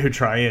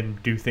try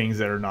and do things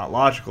that are not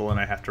logical, and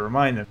I have to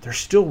remind them there's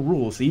still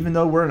rules. Even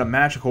though we're in a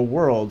magical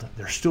world,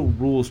 there's still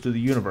rules to the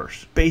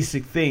universe.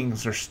 Basic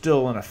things are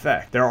still in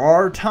effect. There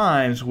are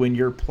times when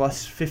your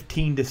plus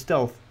 15 to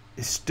stealth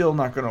is still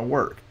not going to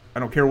work. I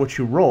don't care what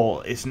you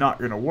roll, it's not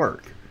going to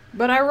work.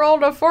 But I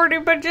rolled a 40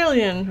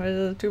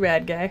 bajillion. Too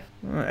bad, guy.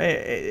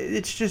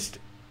 It's just,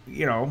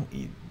 you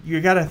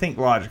got to think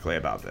logically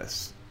about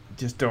this.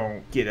 Just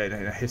don't get in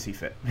a hissy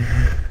fit.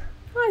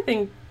 Well, I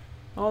think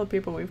all the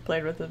people we've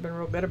played with have been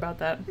real good about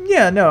that.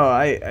 Yeah, no,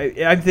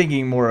 I'm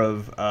thinking more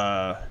of,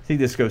 I think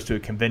this goes to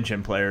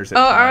convention players.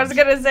 I was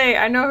going to say,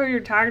 I know who you're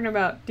talking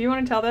about. Do you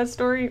want to tell that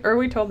story? Or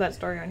we told that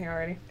story on here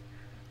already.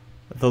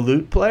 The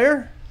loot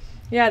player?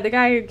 Yeah, the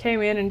guy who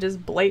came in and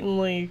just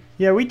blatantly...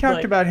 Yeah, we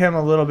talked about him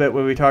a little bit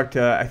when we talked,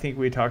 I think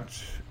we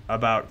talked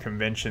about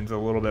conventions a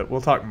little bit.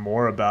 We'll talk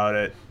more about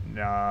it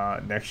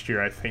next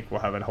year. I think we'll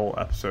have a whole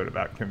episode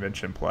about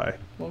convention play.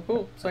 Well,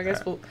 cool. So I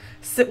guess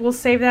we'll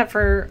save that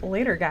for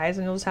later, guys,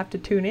 and you'll just have to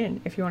tune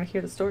in if you want to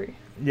hear the story.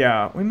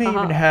 Yeah, we may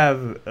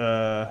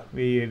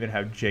even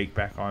have Jake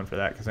back on for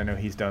that, because I know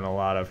he's done a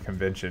lot of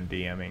convention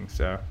DMing.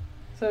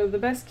 So the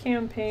best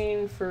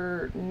campaign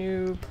for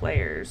new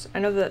players. I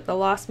know that the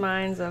Lost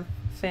Mines of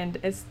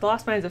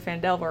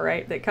Phandelver,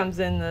 right? That comes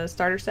in the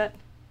starter set.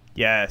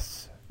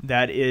 Yes,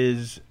 that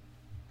is.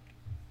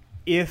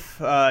 If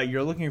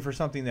you're looking for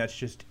something that's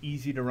just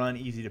easy to run,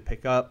 easy to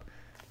pick up,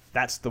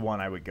 that's the one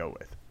I would go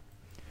with.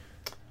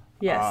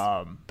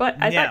 Yes.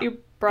 But I thought you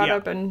brought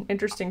up an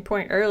interesting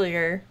point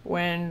earlier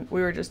when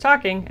we were just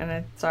talking, and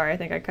I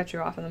think I cut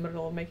you off in the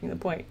middle of making the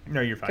point.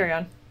 No, you're fine. Carry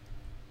on.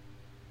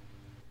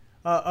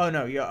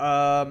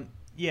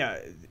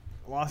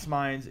 Lost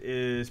Mines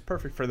is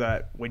perfect for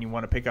that when you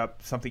want to pick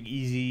up something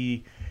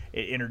easy.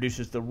 It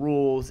introduces the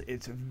rules.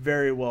 It's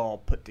very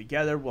well put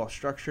together, well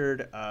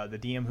structured. The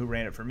DM who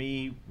ran it for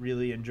me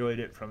really enjoyed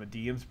it from a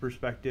DM's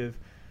perspective.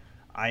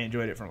 I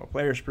enjoyed it from a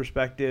player's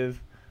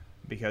perspective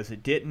because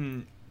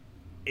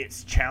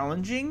it's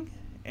challenging,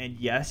 and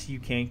yes, you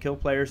can kill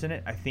players in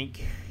it. I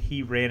think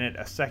he ran it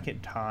a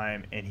second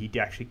time, and he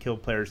actually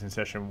killed players in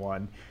session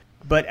 1.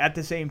 But at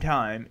the same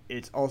time,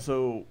 it's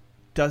also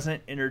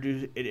doesn't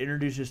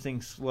introduces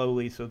things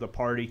slowly so the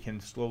party can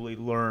slowly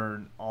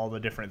learn all the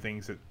different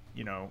things that,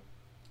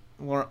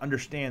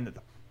 understand that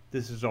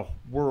this is a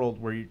world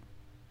where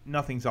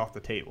nothing's off the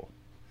table.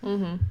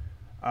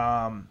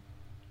 Mm-hmm.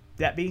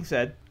 That being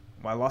said,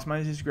 while Lost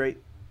Mines is great,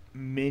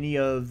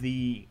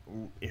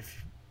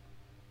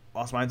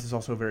 Lost Mines is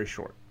also very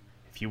short.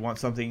 If you want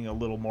something a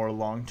little more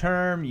long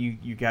term,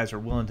 you guys are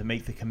willing to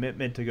make the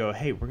commitment to go,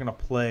 hey, we're going to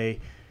play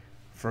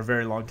for a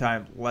very long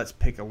time. Let's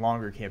pick a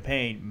longer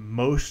campaign.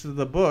 Most of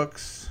the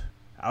books,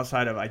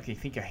 outside of I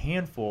think a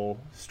handful,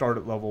 start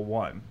at level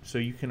 1. So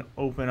you can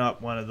open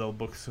up one of the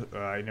books.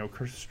 I know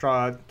Curse of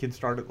Strahd can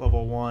start at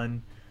level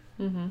 1.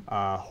 Mm-hmm.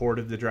 Hoard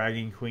of the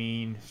Dragon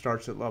Queen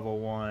starts at level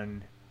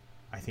 1.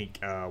 I think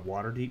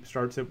Waterdeep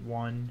starts at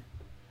 1.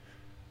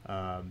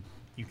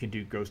 You can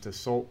do Ghost of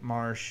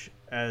Saltmarsh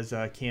as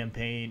a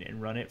campaign and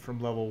run it from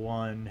level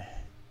 1.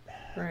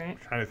 Right. I'm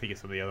trying to think of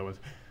some of the other ones.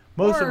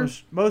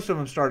 Most of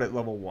them start at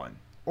level 1.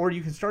 Or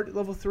you can start at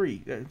level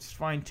 3. It's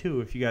fine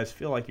too if you guys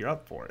feel like you're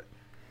up for it.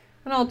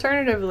 And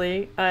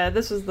alternatively,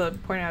 this was the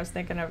point I was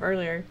thinking of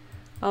earlier.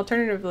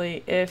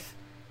 Alternatively, if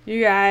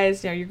you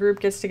guys, your group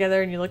gets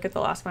together and you look at the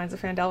Lost Mines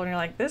of Phandelver and you're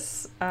like,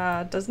 this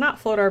does not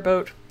float our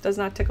boat, does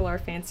not tickle our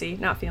fancy,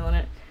 not feeling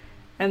it.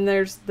 And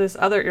there's this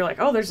other, you're like,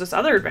 oh, there's this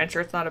other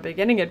adventure. It's not a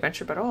beginning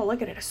adventure, but oh,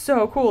 look at it. It's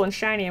so cool and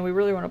shiny and we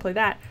really want to play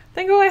that.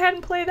 Then go ahead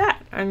and play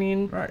that. I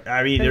mean... Right.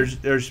 I mean,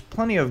 there's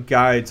plenty of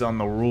guides on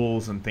the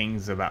rules and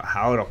things about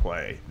how to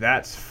play.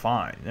 That's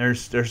fine.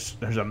 There's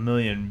a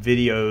million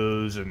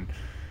videos and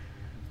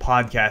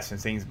podcasts and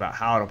things about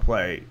how to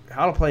play.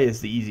 How to play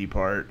is the easy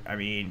part. I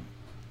mean,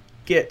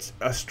 get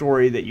a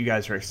story that you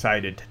guys are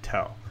excited to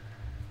tell.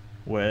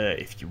 Well,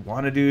 if you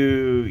want to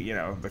do,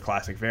 the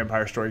classic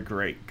vampire story,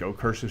 great. Go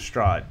Curse of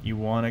Strahd. You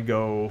want to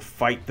go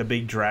fight the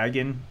big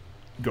dragon,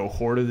 go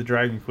Hoard of the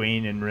Dragon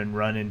Queen and then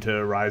run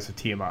into Rise of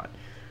Tiamat.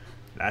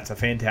 That's a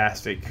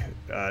fantastic.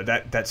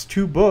 That's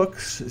 2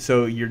 books,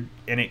 so and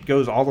it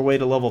goes all the way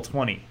to level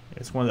 20.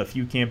 It's one of the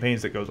few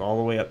campaigns that goes all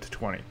the way up to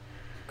 20.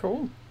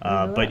 Cool.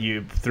 But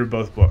you through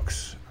both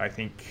books. I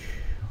think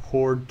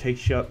Hoard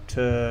takes you up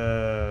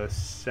to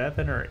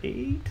 7 or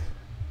 8.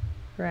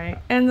 Right.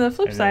 And the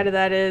flip side of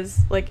that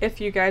is, like,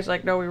 if you guys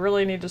no, we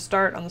really need to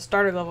start on the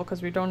starter level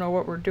because we don't know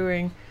what we're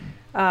doing.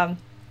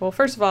 Well,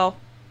 first of all,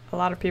 a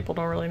lot of people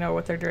don't really know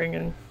what they're doing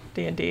in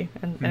D&D,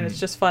 and it's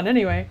just fun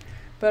anyway.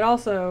 But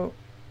also,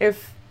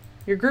 if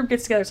your group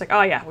gets together, it's like,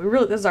 oh yeah,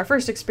 this is our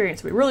first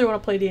experience. We really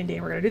want to play D&D,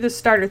 and we're going to do this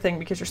starter thing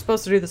because you're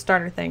supposed to do the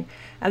starter thing.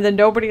 And then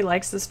nobody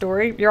likes the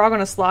story. You're all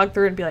going to slog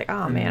through it and be like,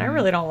 oh man, I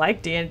really don't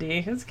like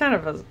D&D. It's kind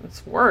of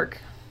it's work.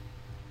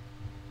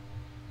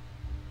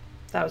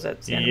 That was it.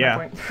 It's the end of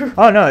my point.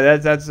 Oh no,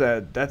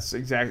 that's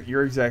exactly.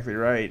 You're exactly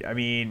right. I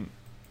mean,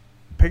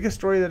 pick a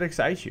story that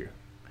excites you,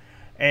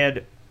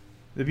 and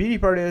the beauty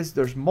part is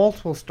there's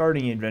multiple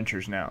starting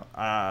adventures now.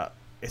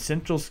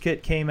 Essentials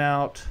Kit came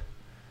out.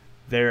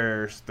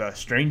 There's the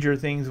Stranger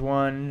Things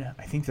one.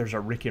 I think there's a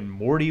Rick and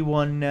Morty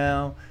one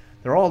now.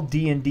 They're all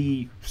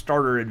D&D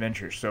starter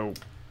adventures, so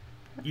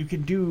you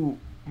can do.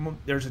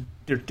 There's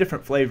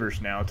different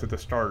flavors now to the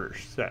starter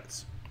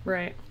sets.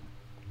 Right.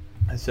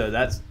 So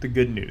that's the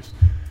good news.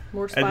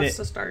 More spots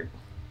to start.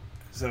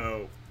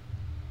 So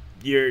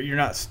you're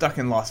not stuck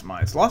in Lost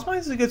Mines. Lost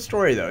Mines is a good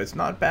story though. It's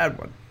not a bad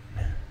one.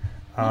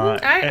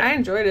 I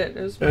enjoyed it.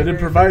 It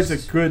provides a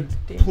good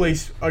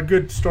place, a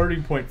good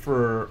starting point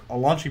for a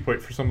launching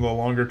point for some of the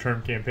longer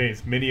term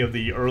campaigns. Many of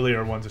the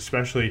earlier ones,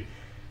 especially,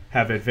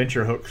 have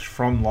adventure hooks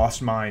from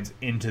Lost Mines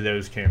into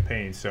those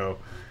campaigns. So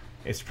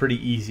it's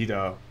pretty easy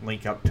to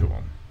link up to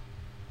them.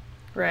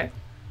 Right.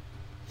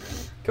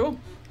 Cool.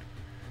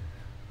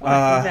 Well,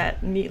 I think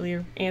that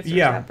neatly answers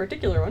that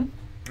particular one.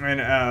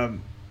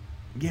 And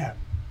yeah,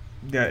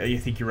 I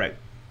think you're right.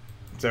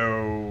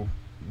 So,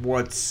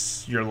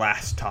 what's your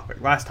last topic?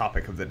 Last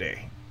topic of the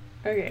day.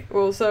 Okay.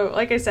 Well, so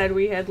like I said,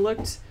 we had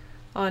looked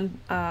on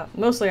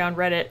mostly on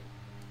Reddit,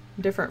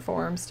 different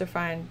forums to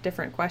find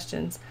different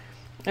questions,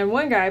 and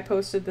one guy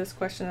posted this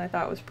question that I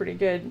thought was pretty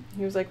good.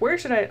 He was like, "Where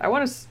should I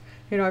want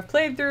to? I've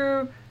played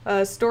through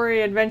a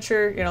story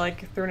adventure,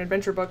 like through an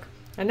adventure book."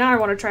 And now I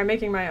want to try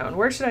making my own.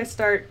 Where should I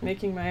start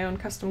making my own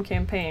custom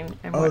campaign?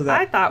 And what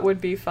I thought would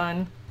be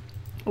fun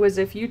was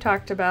if you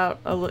talked about,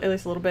 at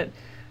least a little bit,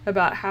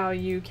 about how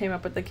you came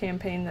up with the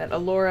campaign that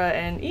Alora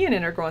and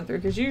Ian are going through,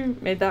 because you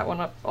made that one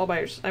up all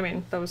by yourself. I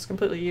mean, that was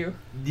completely you.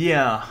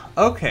 Yeah,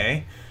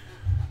 okay.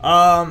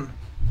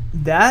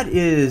 That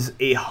is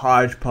a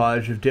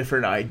hodgepodge of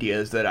different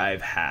ideas that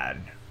I've had.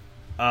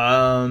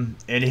 And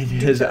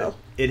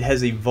it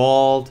has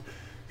evolved,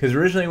 because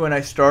originally when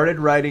I started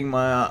writing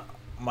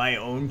my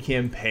own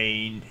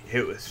campaign,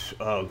 it was,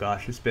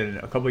 it's been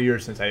a couple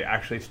years since I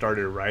actually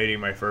started writing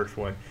my first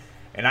one,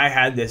 and I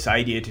had this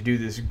idea to do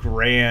this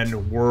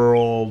grand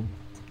world,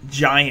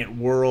 giant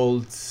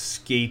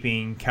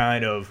world-scaping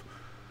kind of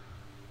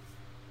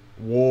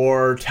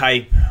war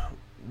type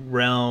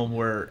realm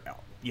where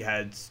you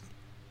had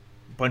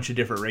a bunch of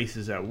different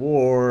races at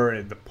war,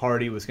 and the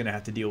party was going to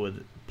have to deal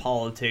with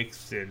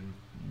politics and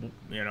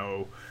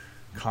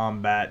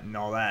combat and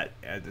all that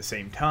at the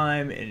same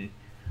time, and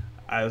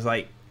I was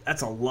like,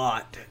 that's a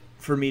lot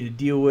for me to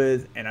deal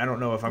with, and I don't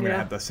know if I'm going to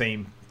have the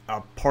same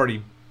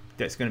party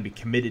that's going to be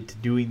committed to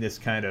doing this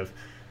kind of,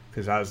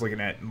 because I was looking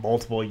at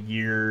multiple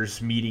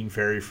years, meeting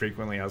very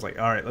frequently. I was like,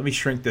 all right, let me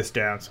shrink this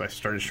down. So I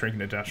started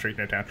shrinking it down.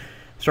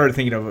 Started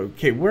thinking of,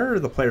 okay, where are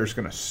the players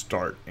going to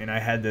start? And I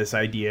had this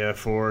idea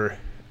for,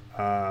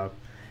 and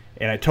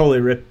I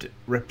totally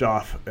ripped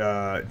off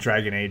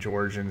Dragon Age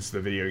Origins, the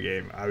video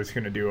game. I was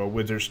going to do a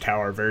Wizard's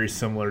Tower very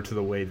similar to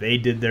the way they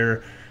did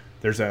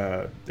there's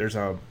a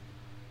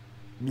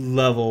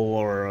level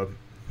or a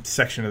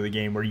section of the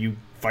game where you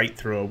fight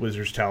through a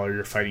Wizard's Tower.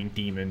 You're fighting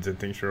demons and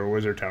things through a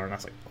Wizard Tower. And I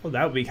was like, oh,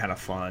 that would be kind of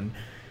fun.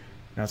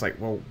 And I was like,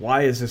 well,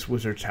 why is this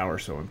Wizard Tower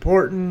so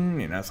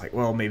important? And I was like,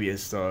 well, maybe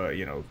it's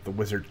the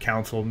Wizard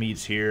Council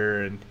meets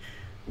here. And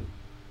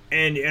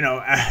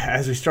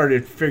as we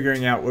started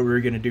figuring out what we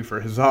were going to do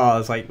for Huzzah, I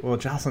was like, well,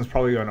 Jocelyn's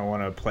probably going to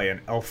want to play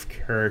an elf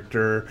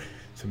character.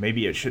 So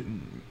maybe it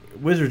shouldn't.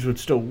 Wizards would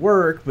still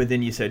work, but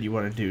then you said you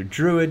want to do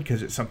Druid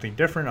because it's something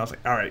different. I was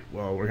like, all right,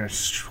 well, we're going to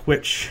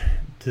switch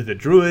to the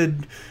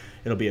Druid.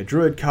 It'll be a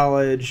Druid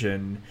college,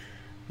 and,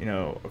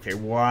 okay,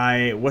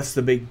 why? What's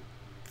the big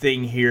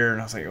thing here?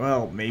 And I was like,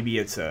 well, maybe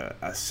it's a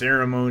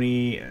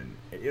ceremony. And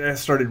I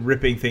started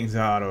ripping things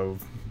out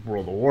of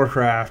World of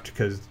Warcraft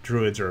because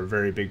Druids are a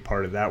very big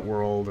part of that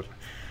world.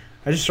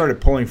 I just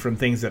started pulling from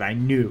things that I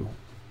knew.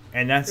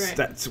 And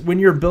that's when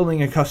you're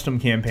building a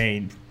custom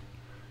campaign,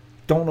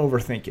 don't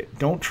overthink it.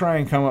 Don't try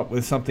and come up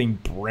with something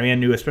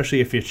brand new, especially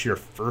if it's your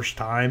first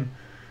time.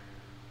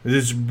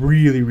 This is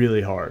really,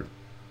 really hard.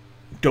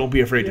 Don't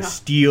be afraid to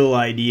steal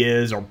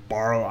ideas or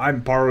borrow. I'm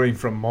borrowing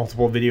from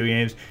multiple video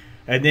games.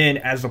 And then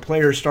as the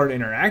players start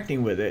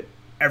interacting with it,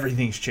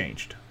 everything's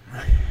changed.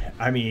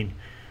 I mean,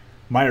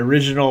 my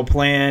original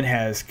plan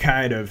has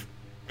kind of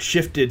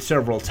shifted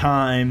several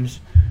times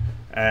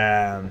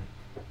to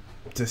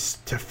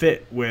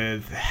fit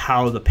with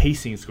how the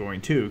pacing is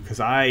going too. Because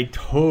I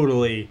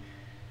totally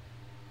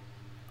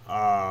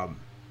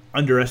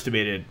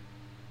underestimated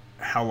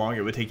how long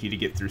it would take you to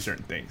get through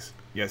certain things.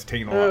 Yeah, it's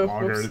taking a lot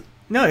longer. Whoops.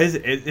 No,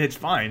 it's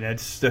fine.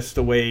 That's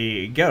the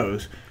way it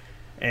goes.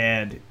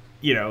 And,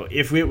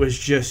 if it was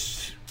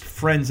just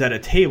friends at a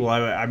table,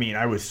 I mean,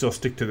 I would still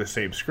stick to the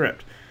same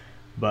script.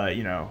 But,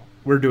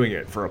 we're doing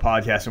it for a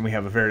podcast, and we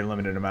have a very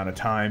limited amount of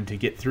time to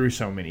get through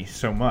so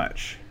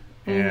much.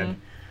 Mm-hmm.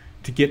 And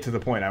to get to the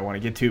point I want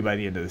to get to by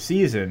the end of the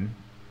season,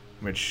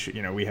 which,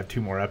 we have 2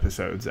 more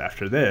episodes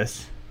after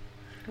this,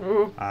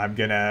 I'm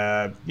going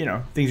to,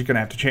 things are going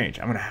to have to change.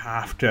 I'm going to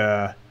have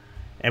to...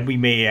 And we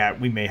may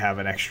have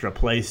an extra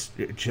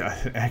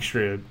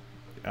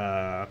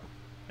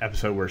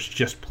episode where it's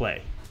just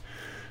play,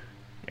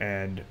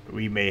 and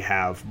we may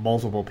have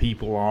multiple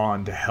people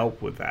on to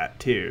help with that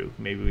too.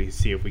 Maybe we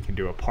see if we can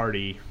do a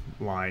party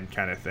line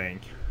kind of thing.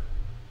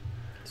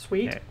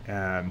 Sweet.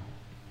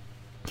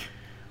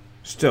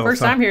 Still,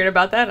 first time hearing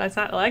about that. It's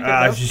not like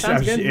it.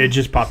 Sounds good. It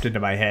just popped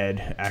into my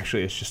head.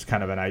 Actually, it's just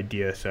kind of an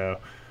idea. So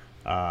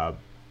I'll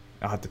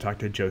have to talk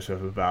to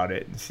Joseph about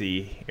it and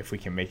see if we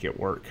can make it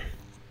work.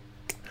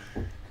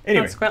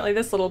 Anyway. Consequently,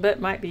 this little bit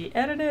might be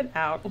edited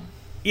out.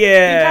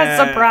 Yeah.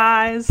 Because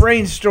surprise.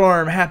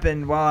 Brainstorm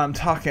happened while I'm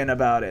talking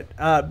about it.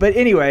 But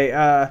anyway.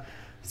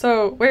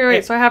 So,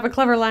 wait. So I have a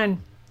clever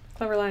line.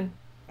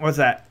 What's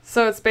that?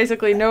 So it's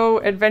basically no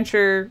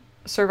adventure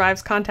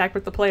survives contact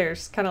with the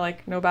players. Kind of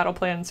like no battle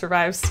plan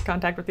survives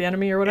contact with the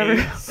enemy or whatever.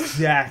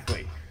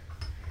 Exactly.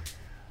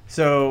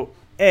 So,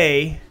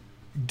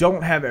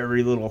 don't have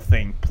every little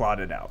thing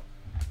plotted out.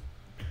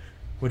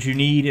 What you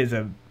need is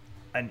an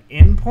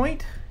end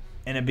point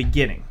and a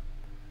beginning.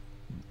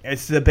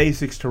 It's the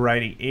basics to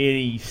writing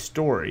any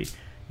story.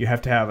 You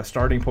have to have a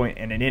starting point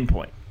and an end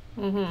point.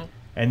 Mm-hmm.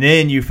 And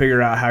then you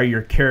figure out how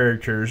your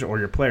characters, or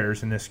your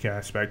players in this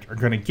aspect, are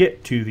going to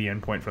get to the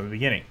end point from the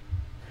beginning.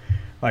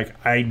 Like,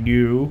 I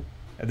knew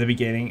at the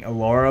beginning,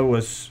 Alora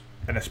was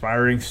an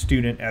aspiring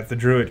student at the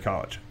Druid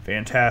College.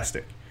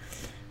 Fantastic.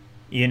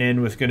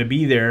 Ian was going to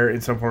be there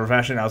in some form or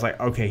fashion. I was like,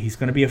 okay, he's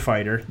going to be a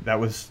fighter.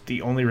 That was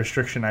the only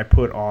restriction I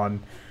put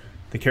on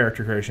the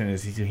character creation,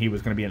 is he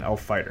was going to be an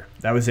elf fighter.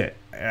 That was it.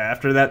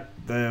 After that,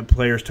 the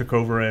players took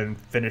over and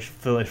finished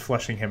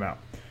fleshing him out.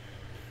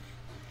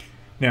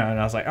 Now, and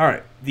I was like, all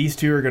right, these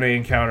two are going to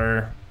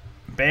encounter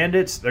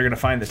bandits. They're going to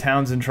find the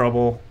town's in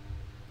trouble.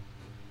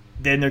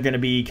 Then they're going to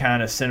be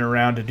kind of sent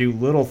around to do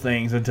little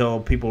things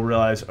until people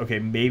realize, okay,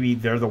 maybe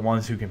they're the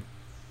ones who can,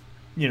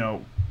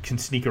 can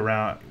sneak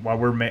around while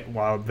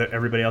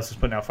everybody else is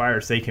putting out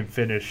fires. They can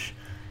finish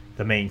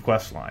the main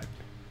quest line.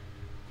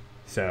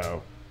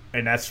 So...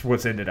 And that's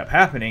what's ended up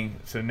happening.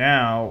 So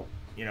now,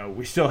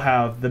 we still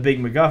have the big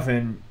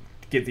MacGuffin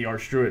to get the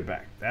Archdruid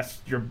back. That's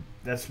been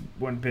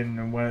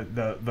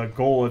the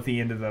goal at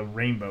the end of the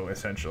rainbow,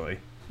 essentially.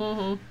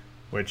 Mm-hmm.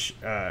 Which,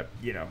 we're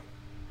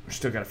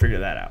still got to figure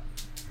that out.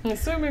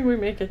 Assuming we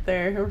make it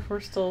there,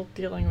 we're still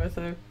dealing with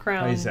a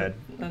crown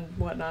and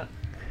whatnot.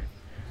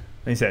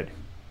 Like I said,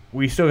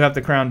 we still have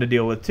the crown to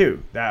deal with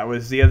too. That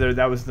was the other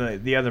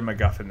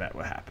MacGuffin that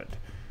happened.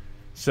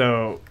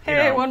 So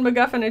Hey, one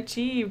MacGuffin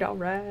achieved. All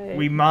right.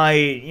 we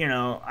might,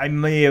 I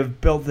may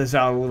have built this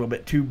out a little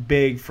bit too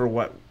big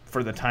for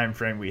the time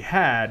frame we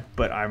had,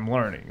 but I'm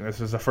learning. This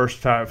is the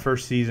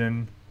first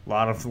season. A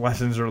lot of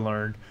lessons are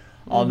learned.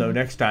 I'll know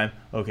next time.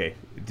 Okay,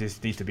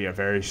 this needs to be a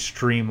very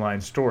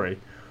streamlined story.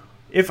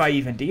 If I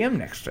even DM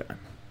next time,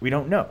 we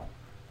don't know.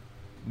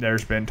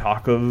 There's been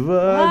talk of.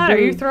 What? Are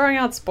you throwing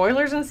out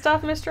spoilers and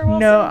stuff, Mr.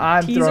 Wilson? No,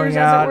 I'm Teasers,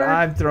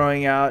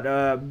 throwing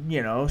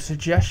out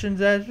suggestions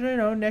that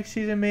next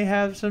season may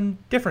have some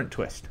different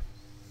twist.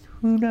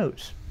 Who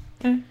knows?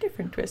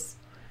 Different twists.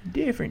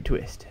 Different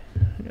twist.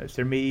 Who knows?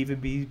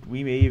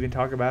 We may even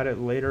talk about it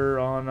later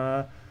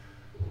on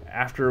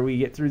after we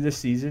get through this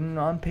season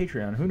on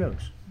Patreon. Who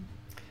knows?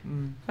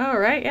 All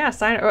right, yeah.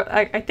 Sign up.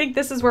 I think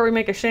this is where we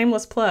make a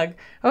shameless plug.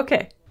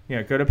 Okay.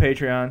 Yeah, go to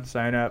Patreon,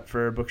 sign up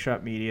for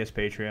Bookshop Media's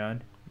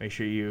Patreon. Make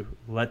sure you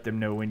let them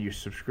know when you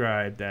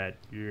subscribe that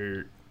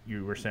you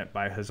were sent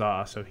by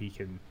Huzzah, so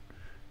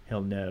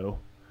he'll know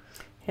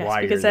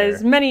why because you're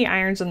there's many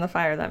irons in the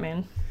fire, that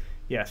man.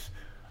 Yes,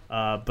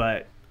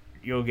 but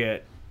you'll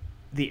get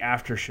the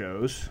after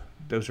shows.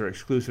 Those are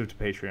exclusive to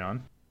Patreon.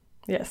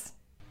 Yes.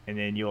 And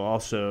then you'll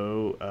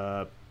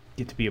also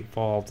get to be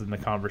involved in the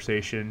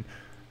conversation.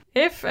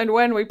 If and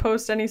when we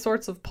post any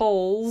sorts of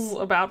polls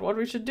about what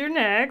we should do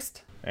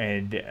next.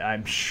 And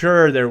I'm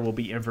sure there will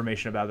be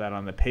information about that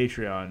on the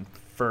Patreon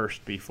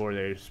first before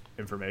there's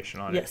information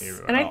on it.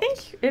 Yes. And I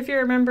think if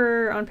you're a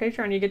member on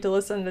Patreon, you get to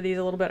listen to these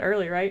a little bit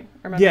early, right?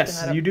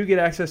 Yes, you do get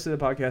access to the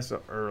podcast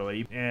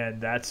early, and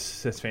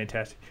that's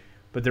fantastic.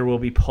 But there will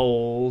be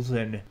polls,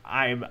 and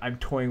I'm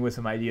toying with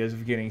some ideas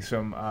of getting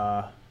some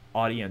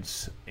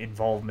audience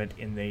involvement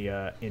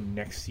in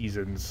next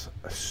season's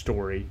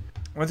story.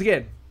 Once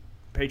again,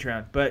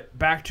 Patreon. But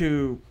back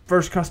to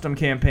first custom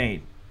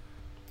campaign.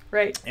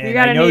 Right. And you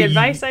got any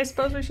advice, I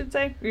suppose we should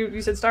say? You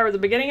said start with the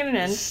beginning and an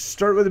end.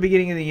 Start with the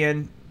beginning and the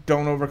end.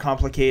 Don't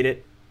overcomplicate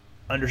it.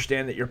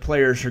 Understand that your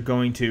players are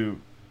going to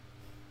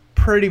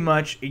pretty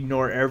much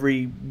ignore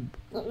every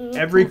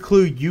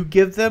clue you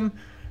give them,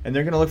 and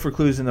they're going to look for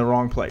clues in the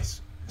wrong place.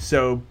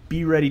 So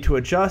be ready to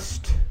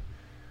adjust.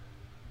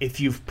 If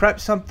you've prepped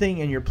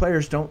something and your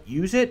players don't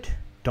use it,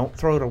 don't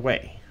throw it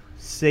away.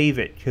 Save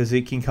it, because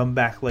it can come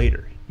back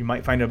later. You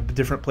might find a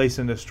different place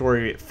in the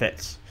story it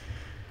fits.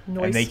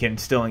 Nice. And they can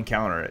still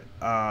encounter it.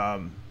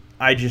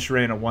 I just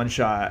ran a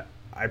one-shot.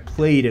 I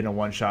played in a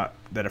one-shot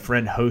that a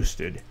friend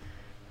hosted,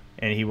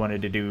 and he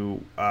wanted to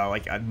do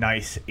like a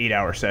nice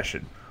 8-hour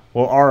session.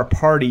 Well, our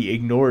party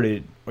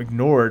ignored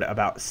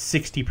about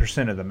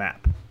 60% of the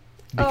map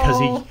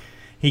because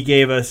he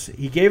gave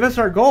us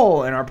our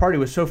goal, and our party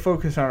was so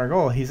focused on our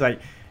goal. He's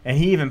like, and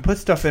he even put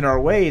stuff in our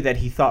way that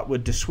he thought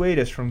would dissuade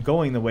us from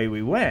going the way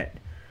we went.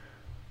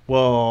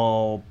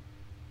 Well,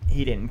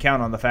 he didn't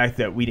count on the fact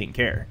that we didn't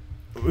care.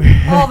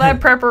 All that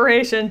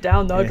preparation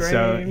down the drain.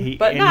 So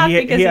because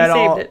he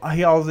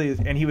saved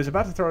it. And he was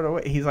about to throw it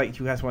away. He's like,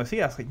 "You guys want to see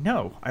it?" I was like,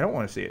 "No, I don't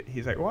want to see it."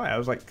 He's like, "Why?" I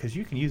was like, "Because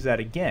you can use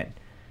that again.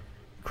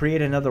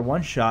 Create another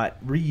one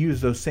shot, reuse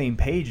those same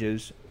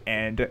pages,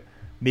 and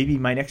maybe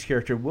my next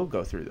character will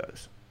go through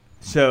those."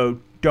 So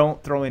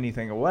don't throw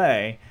anything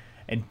away,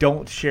 and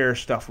don't share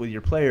stuff with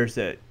your players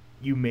that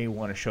you may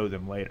want to show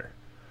them later.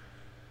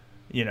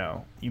 You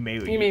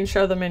mean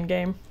show them in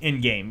game? In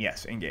game,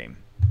 yes, in game.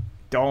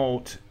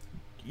 Don't.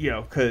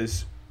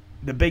 Because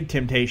the big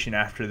temptation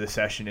after the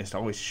session is to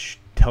always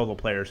tell the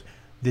players,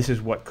 this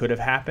is what could have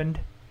happened.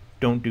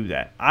 Don't do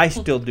that. I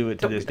still do it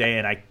to this day,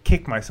 and I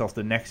kick myself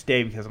the next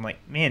day because I'm like,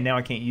 man, now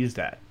I can't use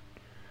that.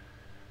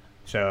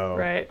 So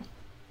right.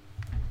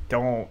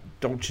 Don't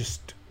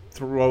just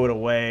throw it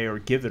away or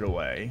give it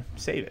away.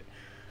 Save it.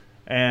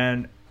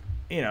 And,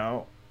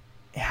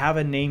 have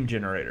a name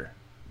generator.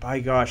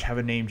 By gosh, have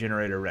a name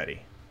generator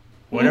ready.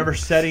 Whatever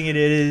setting it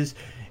is,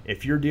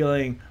 if you're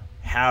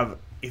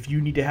if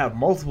you need to have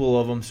multiple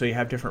of them so you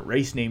have different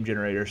race name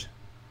generators,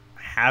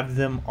 have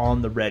them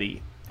on the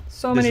ready.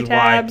 So many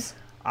tabs.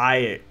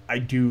 I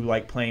do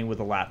like playing with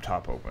a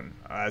laptop open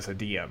as a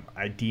DM.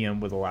 I DM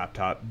with a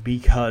laptop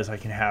because I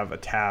can have a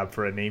tab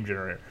for a name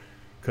generator.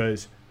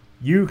 Because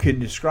you can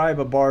describe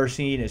a bar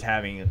scene as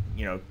having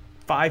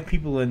 5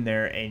 people in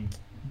there, and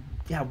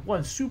you have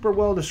one super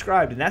well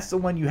described, and that's the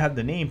one you have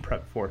the name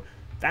prepped for.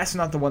 That's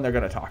not the one they're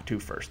going to talk to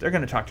first. They're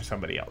going to talk to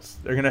somebody else.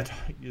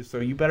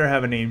 So you better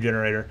have a name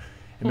generator.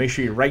 And make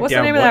sure you write What's down...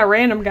 What's the name of that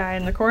random guy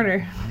in the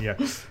corner? Yeah.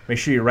 Make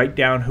sure you write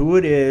down who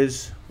it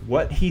is,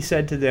 what he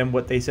said to them,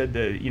 what they said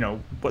to...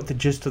 what the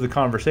gist of the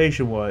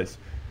conversation was.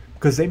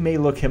 Because they may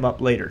look him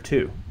up later,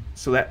 too.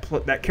 So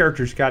that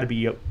character's got to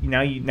be...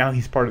 Now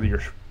he's part of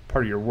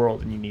your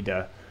world, and you need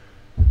to...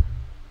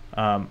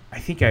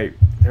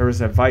 there was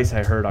advice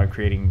I heard on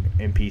creating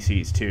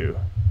NPCs, too.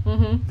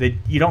 Mm-hmm. That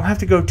you don't have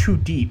to go too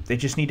deep. They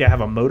just need to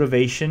have a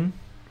motivation,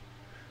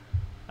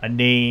 a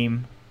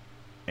name,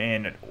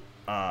 and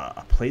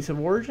a place of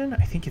origin.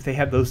 I think if they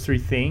have those 3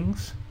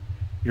 things,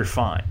 you're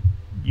fine.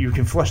 You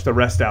can flesh the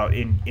rest out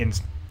in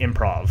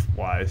improv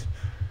wise,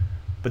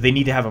 but they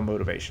need to have a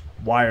motivation.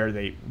 Why are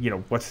they?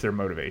 What's their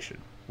motivation?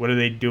 What are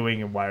they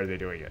doing, and why are they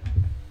doing it?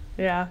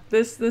 Yeah,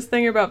 this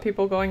thing about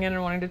people going in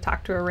and wanting to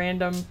talk to a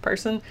random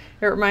person,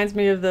 it reminds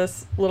me of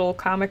this little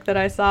comic that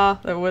I saw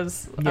that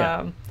was,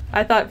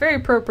 I thought, very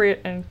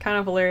appropriate and kind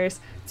of hilarious.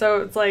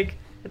 So it's like,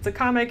 it's a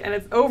comic, and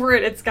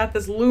it's got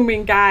this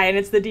looming guy, and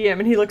it's the DM,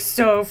 and he looks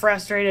so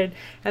frustrated.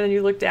 And then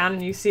you look down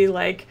and you see,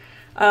 like,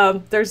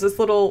 there's this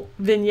little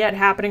vignette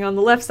happening on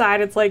the left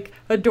side. It's like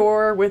a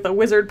door with a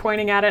wizard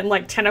pointing at it and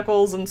like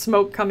tentacles and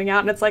smoke coming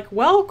out, and it's like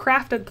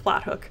well-crafted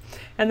plot hook.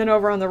 And then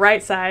over on the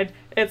right side,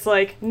 it's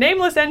like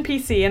nameless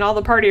NPC, and all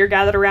the party are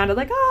gathered around it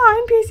like,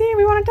 oh, NPC,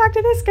 we want to talk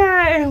to this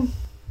guy.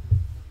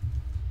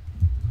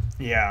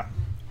 Yeah.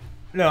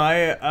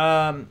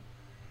 No,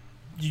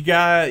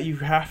 you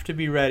have to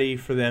be ready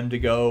for them to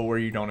go where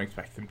you don't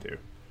expect them to.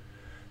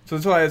 So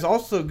that's why it's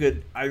also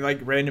good. I like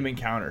random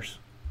encounters.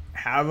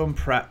 Have them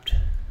prepped,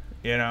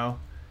 you know.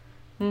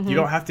 Mm-hmm. You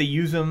don't have to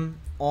use them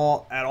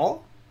at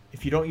all.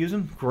 If you don't use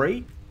them,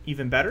 great,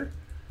 even better.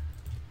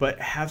 But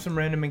have some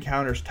random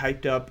encounters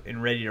typed up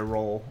and ready to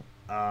roll.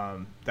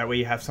 That way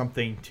you have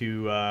something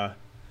to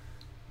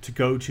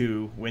go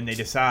to when they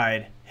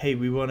decide, hey,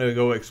 we want to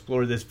go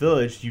explore this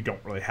village you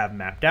don't really have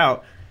mapped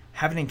out.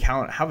 Have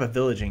a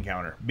village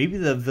encounter. Maybe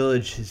the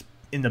village is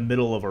in the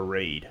middle of a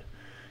raid.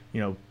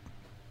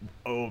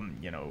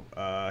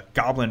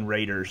 Goblin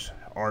raiders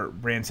are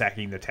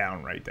ransacking the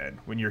town right then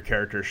when your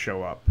characters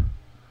show up.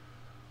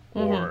 Mm-hmm.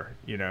 Or,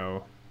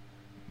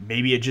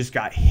 maybe it just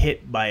got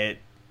hit by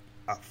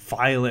a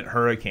violent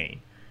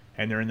hurricane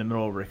and they're in the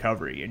middle of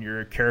recovery and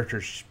your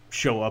characters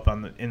show up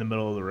in the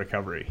middle of the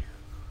recovery.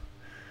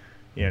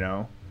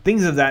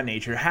 Things of that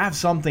nature. Have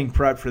something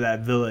prepped for that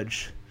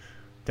village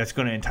that's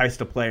going to entice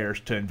the players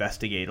to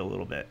investigate a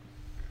little bit.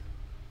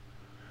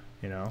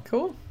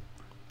 Cool.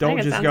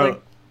 Don't just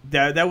go...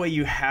 That way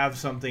you have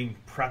something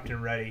prepped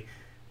and ready.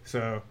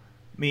 So,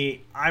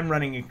 I'm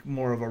running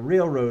more of a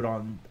railroad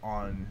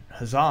on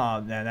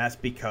Huzzah, and that's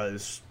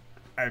because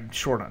I'm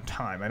short on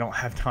time. I don't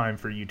have time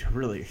for you to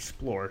really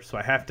explore, so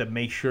I have to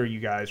make sure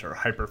you guys are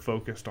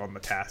hyper-focused on the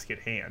task at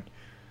hand.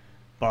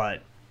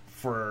 But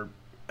for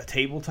a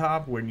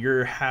tabletop, when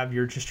you're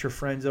just your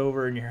friends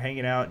over and you're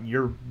hanging out and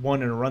you're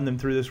wanting to run them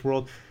through this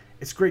world,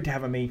 it's great to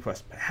have a main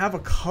quest, but have a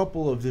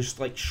couple of just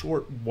like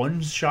short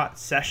one-shot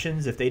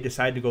sessions if they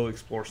decide to go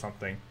explore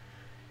something.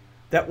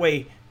 That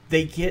way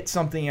they get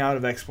something out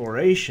of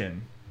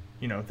exploration.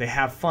 They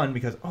have fun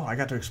because, oh, I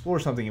got to explore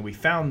something and we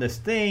found this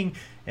thing,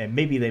 and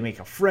maybe they make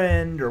a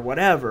friend or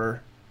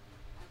whatever.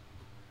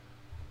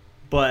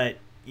 But,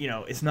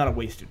 it's not a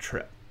wasted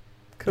trip.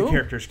 Cool. The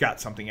characters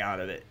got something out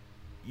of it.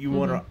 You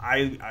want to,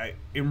 I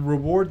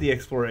reward the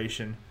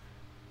exploration,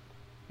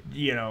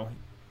 so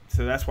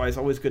that's why it's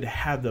always good to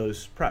have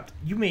those prepped.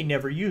 You may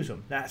never use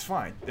them. That's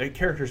fine. The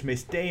characters may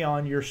stay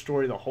on your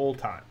story the whole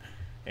time.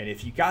 And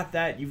if you got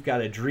that, you've got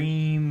a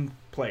dream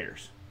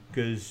players.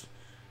 Because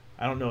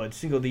I don't know a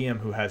single DM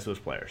who has those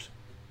players.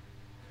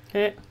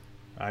 Yeah.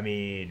 But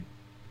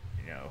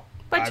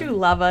you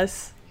love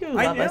us. You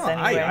love us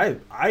anyway.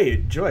 I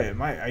enjoy it.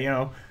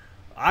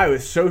 I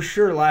was so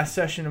sure last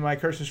session in my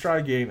Curse of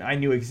Strahd game, I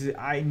knew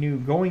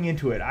going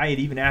into it, I had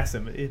even asked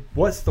them,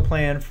 what's the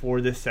plan for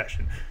this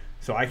session?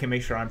 So I can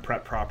make sure I'm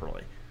prepped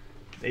properly.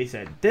 They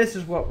said, this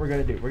is what we're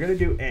going to do. We're going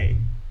to do A.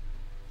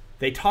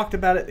 They talked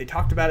about it.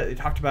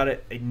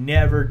 They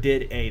never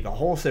did A. The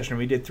whole session,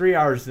 we did 3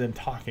 hours of them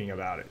talking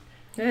about it.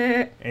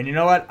 And you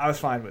know what? I was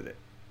fine with it.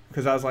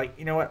 Because I was like,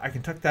 you know what? I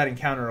can tuck that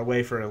encounter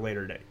away for a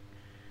later date.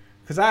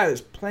 Because I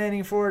was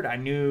planning for it. I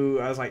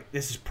was like,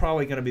 this is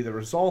probably going to be the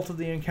result of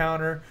the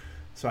encounter.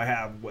 So I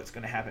have what's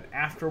going to happen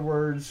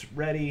afterwards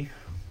ready.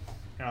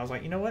 And I was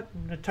like, you know what?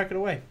 I'm going to tuck it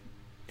away.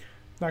 I'm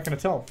not going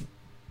to tell them.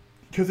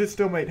 Because it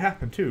still might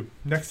happen, too.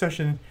 Next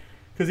session,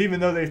 because even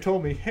though they've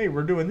told me, hey,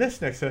 we're doing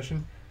this next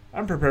session,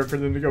 I'm prepared for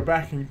them to go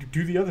back and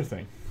do the other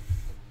thing.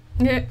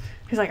 Yeah.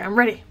 He's like, I'm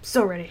ready.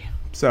 So ready.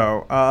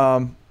 So,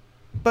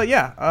 but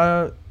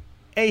yeah,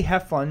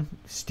 have fun.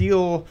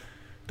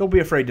 Don't be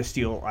afraid to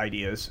steal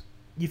ideas.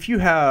 If you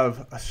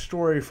have a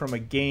story from a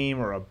game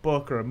or a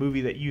book or a movie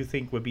that you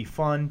think would be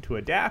fun to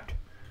adapt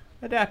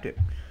it,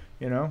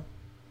 this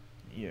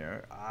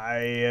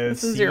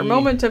is your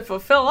moment to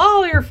fulfill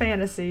all your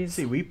fantasies.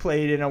 See, we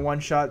played in a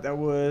one-shot that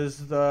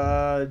was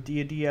the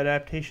D&D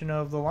adaptation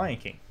of The Lion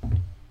King.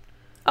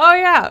 Oh,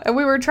 yeah. And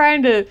we were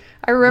trying to...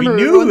 I remember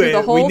we were going through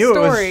the whole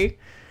story.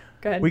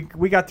 Go ahead.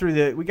 We got through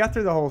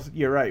the whole...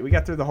 You're right. We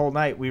got through the whole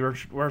night. We were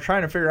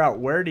trying to figure out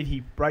where did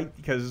he write...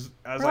 Because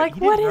I was like, he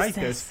didn't write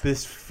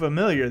this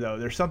familiar, though.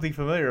 There's something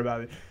familiar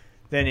about it.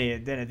 Then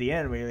at the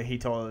end, he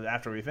told us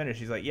after we finished,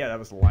 he's like, yeah, that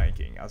was The Lion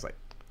King. I was like,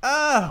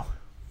 oh...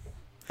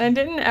 And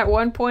didn't at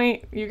one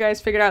point you guys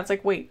figured out, it's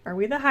like, wait, are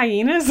we the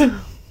hyenas?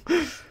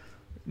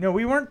 No,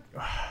 we weren't.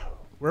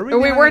 Were we?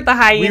 We weren't the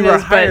hyenas. We were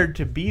hired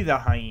to be the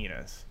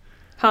hyenas.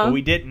 Huh? But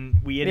we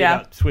didn't. We ended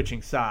up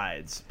switching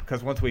sides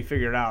because once we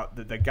figured out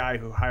that the guy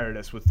who hired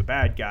us was the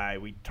bad guy,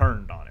 we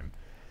turned on him.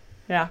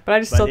 Yeah, but I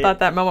just still thought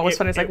that moment was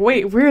funny. It's like,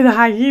 wait, we're the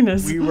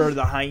hyenas. We were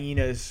the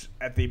hyenas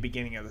at the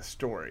beginning of the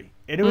story.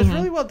 And it was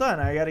really well done.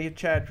 I got to give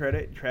Chad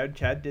credit.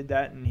 Chad did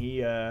that, and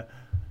he, but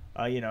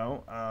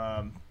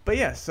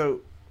yeah, so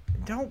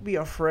don't be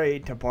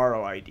afraid to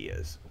borrow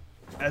ideas.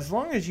 As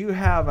long as you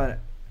have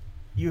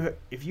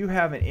if you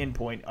have an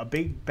endpoint, a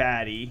big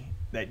baddie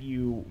that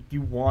you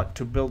want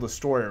to build a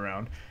story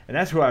around, and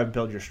that's who I would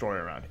build your story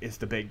around, is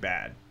the big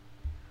bad.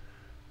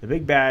 The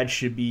big bad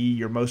should be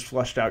your most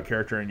fleshed out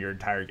character in your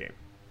entire game.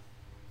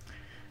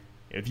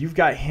 If you've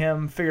got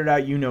him figured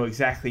out, you know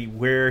exactly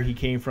where he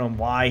came from,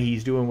 why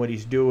he's doing what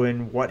he's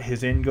doing, what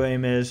his end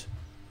game is.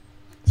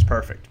 It's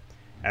perfect.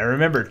 And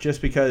remember,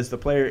 just because the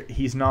player,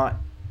 he's not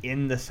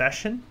in the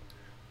session,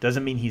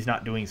 doesn't mean he's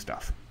not doing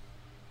stuff.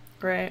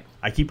 Right.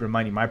 I keep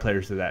reminding my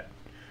players of that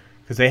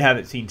because they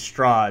haven't seen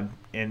Strahd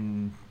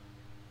in.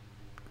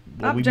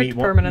 Well, Object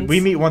permanence. We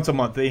meet once a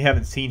month. They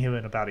haven't seen him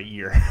in about a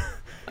year.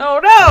 Oh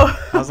no!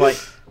 I was like,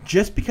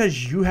 just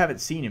because you haven't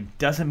seen him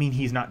doesn't mean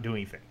he's not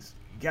doing things.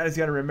 You guys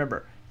got to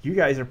remember, you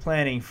guys are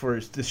planning for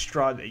the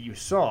Strahd that you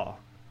saw.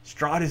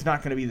 Strahd is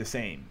not going to be the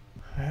same,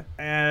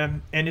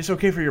 and it's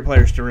okay for your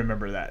players to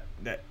remember that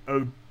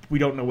we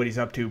don't know what he's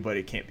up to, but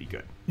it can't be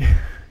good.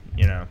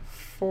 You know.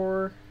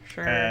 For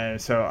sure.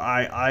 And so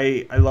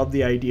I love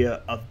the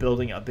idea of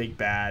building a big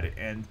bad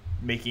and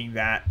making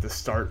that the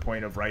start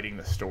point of writing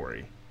the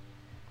story.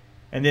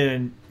 And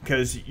then,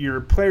 because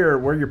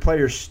where your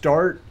players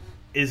start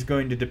is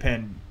going to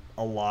depend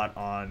a lot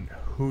on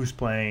who's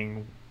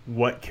playing,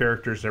 what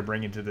characters they're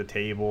bringing to the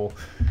table.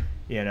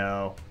 You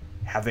know,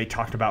 have they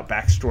talked about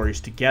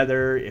backstories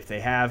together? If they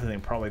have,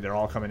 then probably they're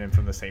all coming in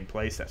from the same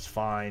place. That's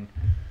fine.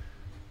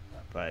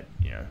 But,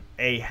 you know,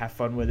 have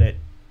fun with it.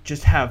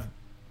 Just have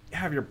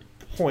your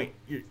point,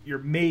 your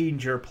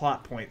major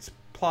plot points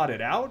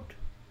plotted out,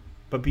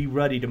 but be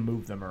ready to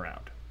move them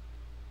around.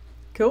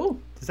 Cool.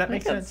 Does that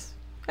make sense?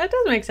 That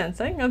does make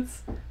sense. I think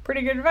that's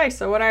pretty good advice.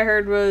 So what I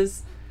heard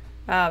was,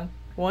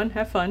 1,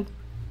 have fun.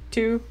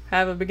 2,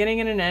 have a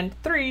beginning and an end.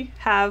 3,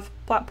 have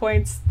plot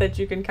points that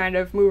you can kind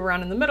of move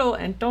around in the middle,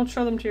 and don't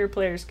show them to your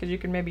players because you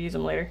can maybe use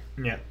them later.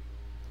 Yeah.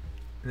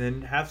 And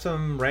then have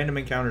some random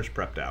encounters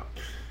prepped out.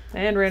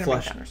 And random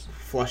encounters.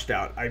 Flushed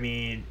out. I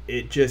mean,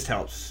 it just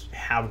helps.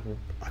 Have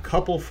a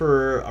couple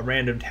for a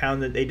random town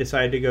that they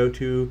decide to go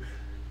to,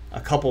 a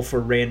couple for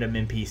random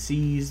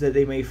NPCs that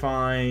they may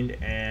find,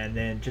 and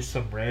then just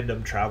some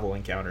random travel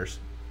encounters.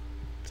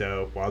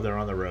 So while they're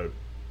on the road.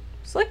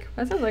 Slick.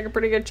 That sounds like a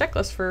pretty good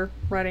checklist for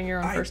writing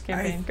your own first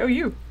campaign. Go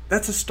you.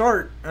 That's a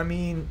start. I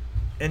mean,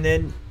 and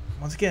then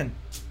once again,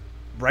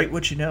 write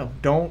what you know.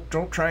 Don't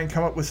try and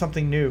come up with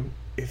something new.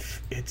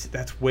 If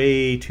that's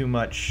way too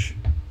much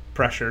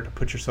pressure to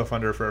put yourself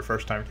under for a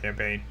first time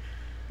campaign.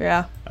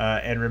 Yeah.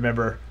 And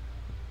remember,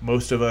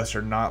 most of us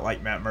are not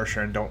like Matt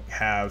Mercer and don't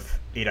have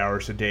 8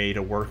 hours a day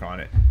to work on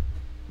it.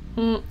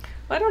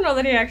 I don't know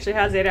that he actually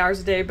has 8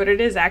 hours a day, but it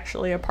is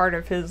actually a part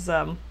of his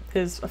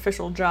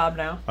official job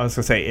now. I was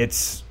gonna say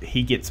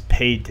he gets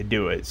paid to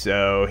do it,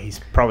 so he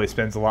probably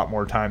spends a lot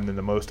more time than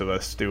the most of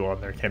us do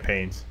on their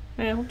campaigns.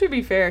 Yeah, well, to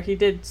be fair, he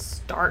did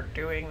start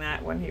doing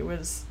that when he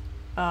was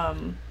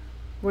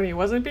when he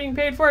wasn't being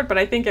paid for it, but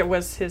I think it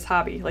was his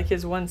hobby, like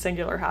his one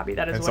singular hobby.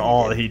 That's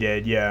all he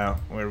did. Yeah,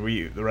 where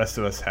the rest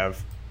of us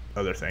have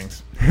other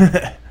things.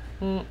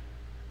 All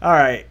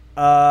right,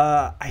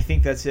 I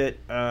think that's it.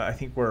 I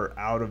think we're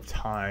out of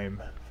time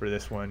for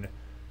this one.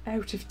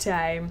 Out of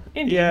time.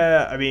 Indeed.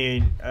 Yeah, I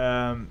mean,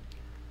 well,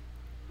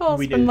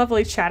 it's been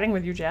lovely chatting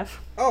with you,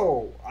 Jeff.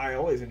 Oh, I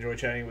always enjoy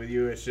chatting with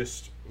you. It's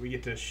just we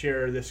get to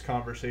share this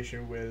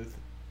conversation with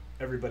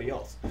everybody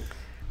else.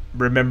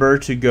 Remember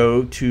to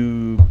go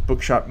to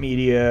Bookshop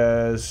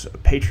Media's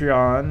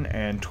Patreon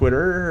and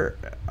Twitter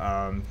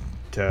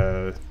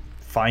to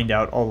find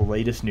out all the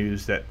latest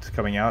news that's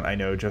coming out. I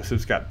know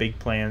Joseph's got big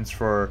plans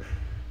for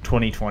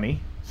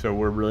 2020, so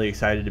we're really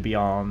excited to be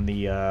on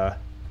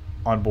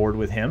board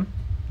with him.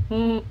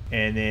 And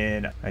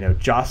then I know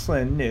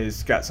Jocelyn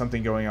has got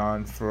something going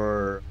on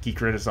for Geek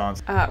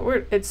Renaissance.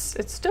 It's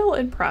still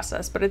in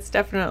process, but it's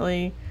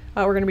definitely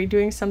we're going to be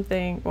doing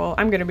something. Well,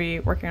 I'm going to be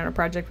working on a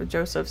project with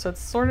Joseph, so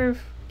it's sort of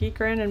Geek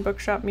Ren and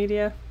Bookshop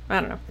Media. I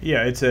don't know.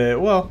 Yeah, it's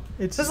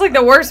this is like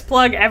the worst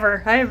plug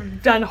ever. I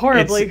have done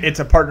horribly. It's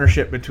a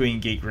partnership between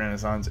Geek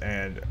Renaissance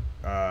and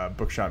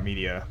Bookshop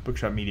Media.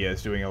 Bookshop Media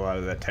is doing a lot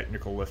of the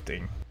technical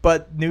lifting,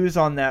 but news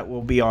on that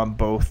will be on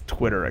both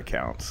Twitter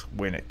accounts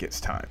when it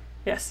gets time.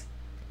 Yes.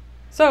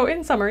 So,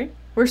 in summary,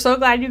 we're so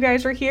glad you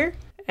guys are here.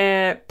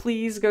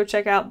 Please go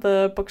check out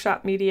the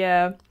Bookshop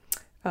Media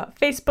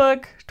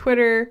Facebook,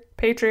 Twitter,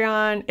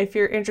 Patreon. If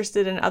you're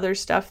interested in other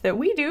stuff that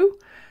we do,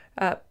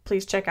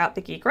 please check out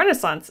the Geek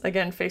Renaissance.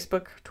 Again,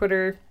 Facebook,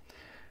 Twitter.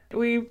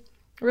 We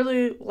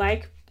really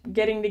like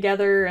getting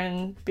together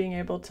and being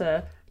able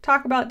to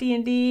talk about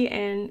D&D,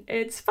 and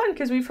it's fun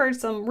because we've heard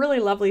some really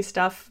lovely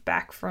stuff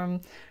back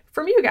from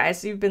you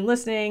guys. You've been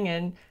listening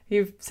and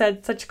you've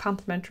said such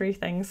complimentary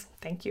things.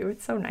 Thank you.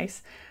 It's so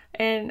nice.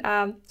 And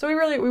so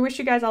we wish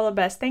you guys all the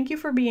best. Thank you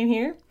for being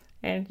here.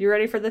 And you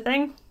ready for the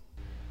thing?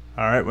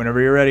 All right,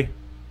 whenever you're ready.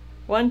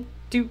 1,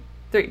 2,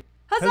 3.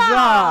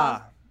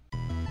 Huzzah!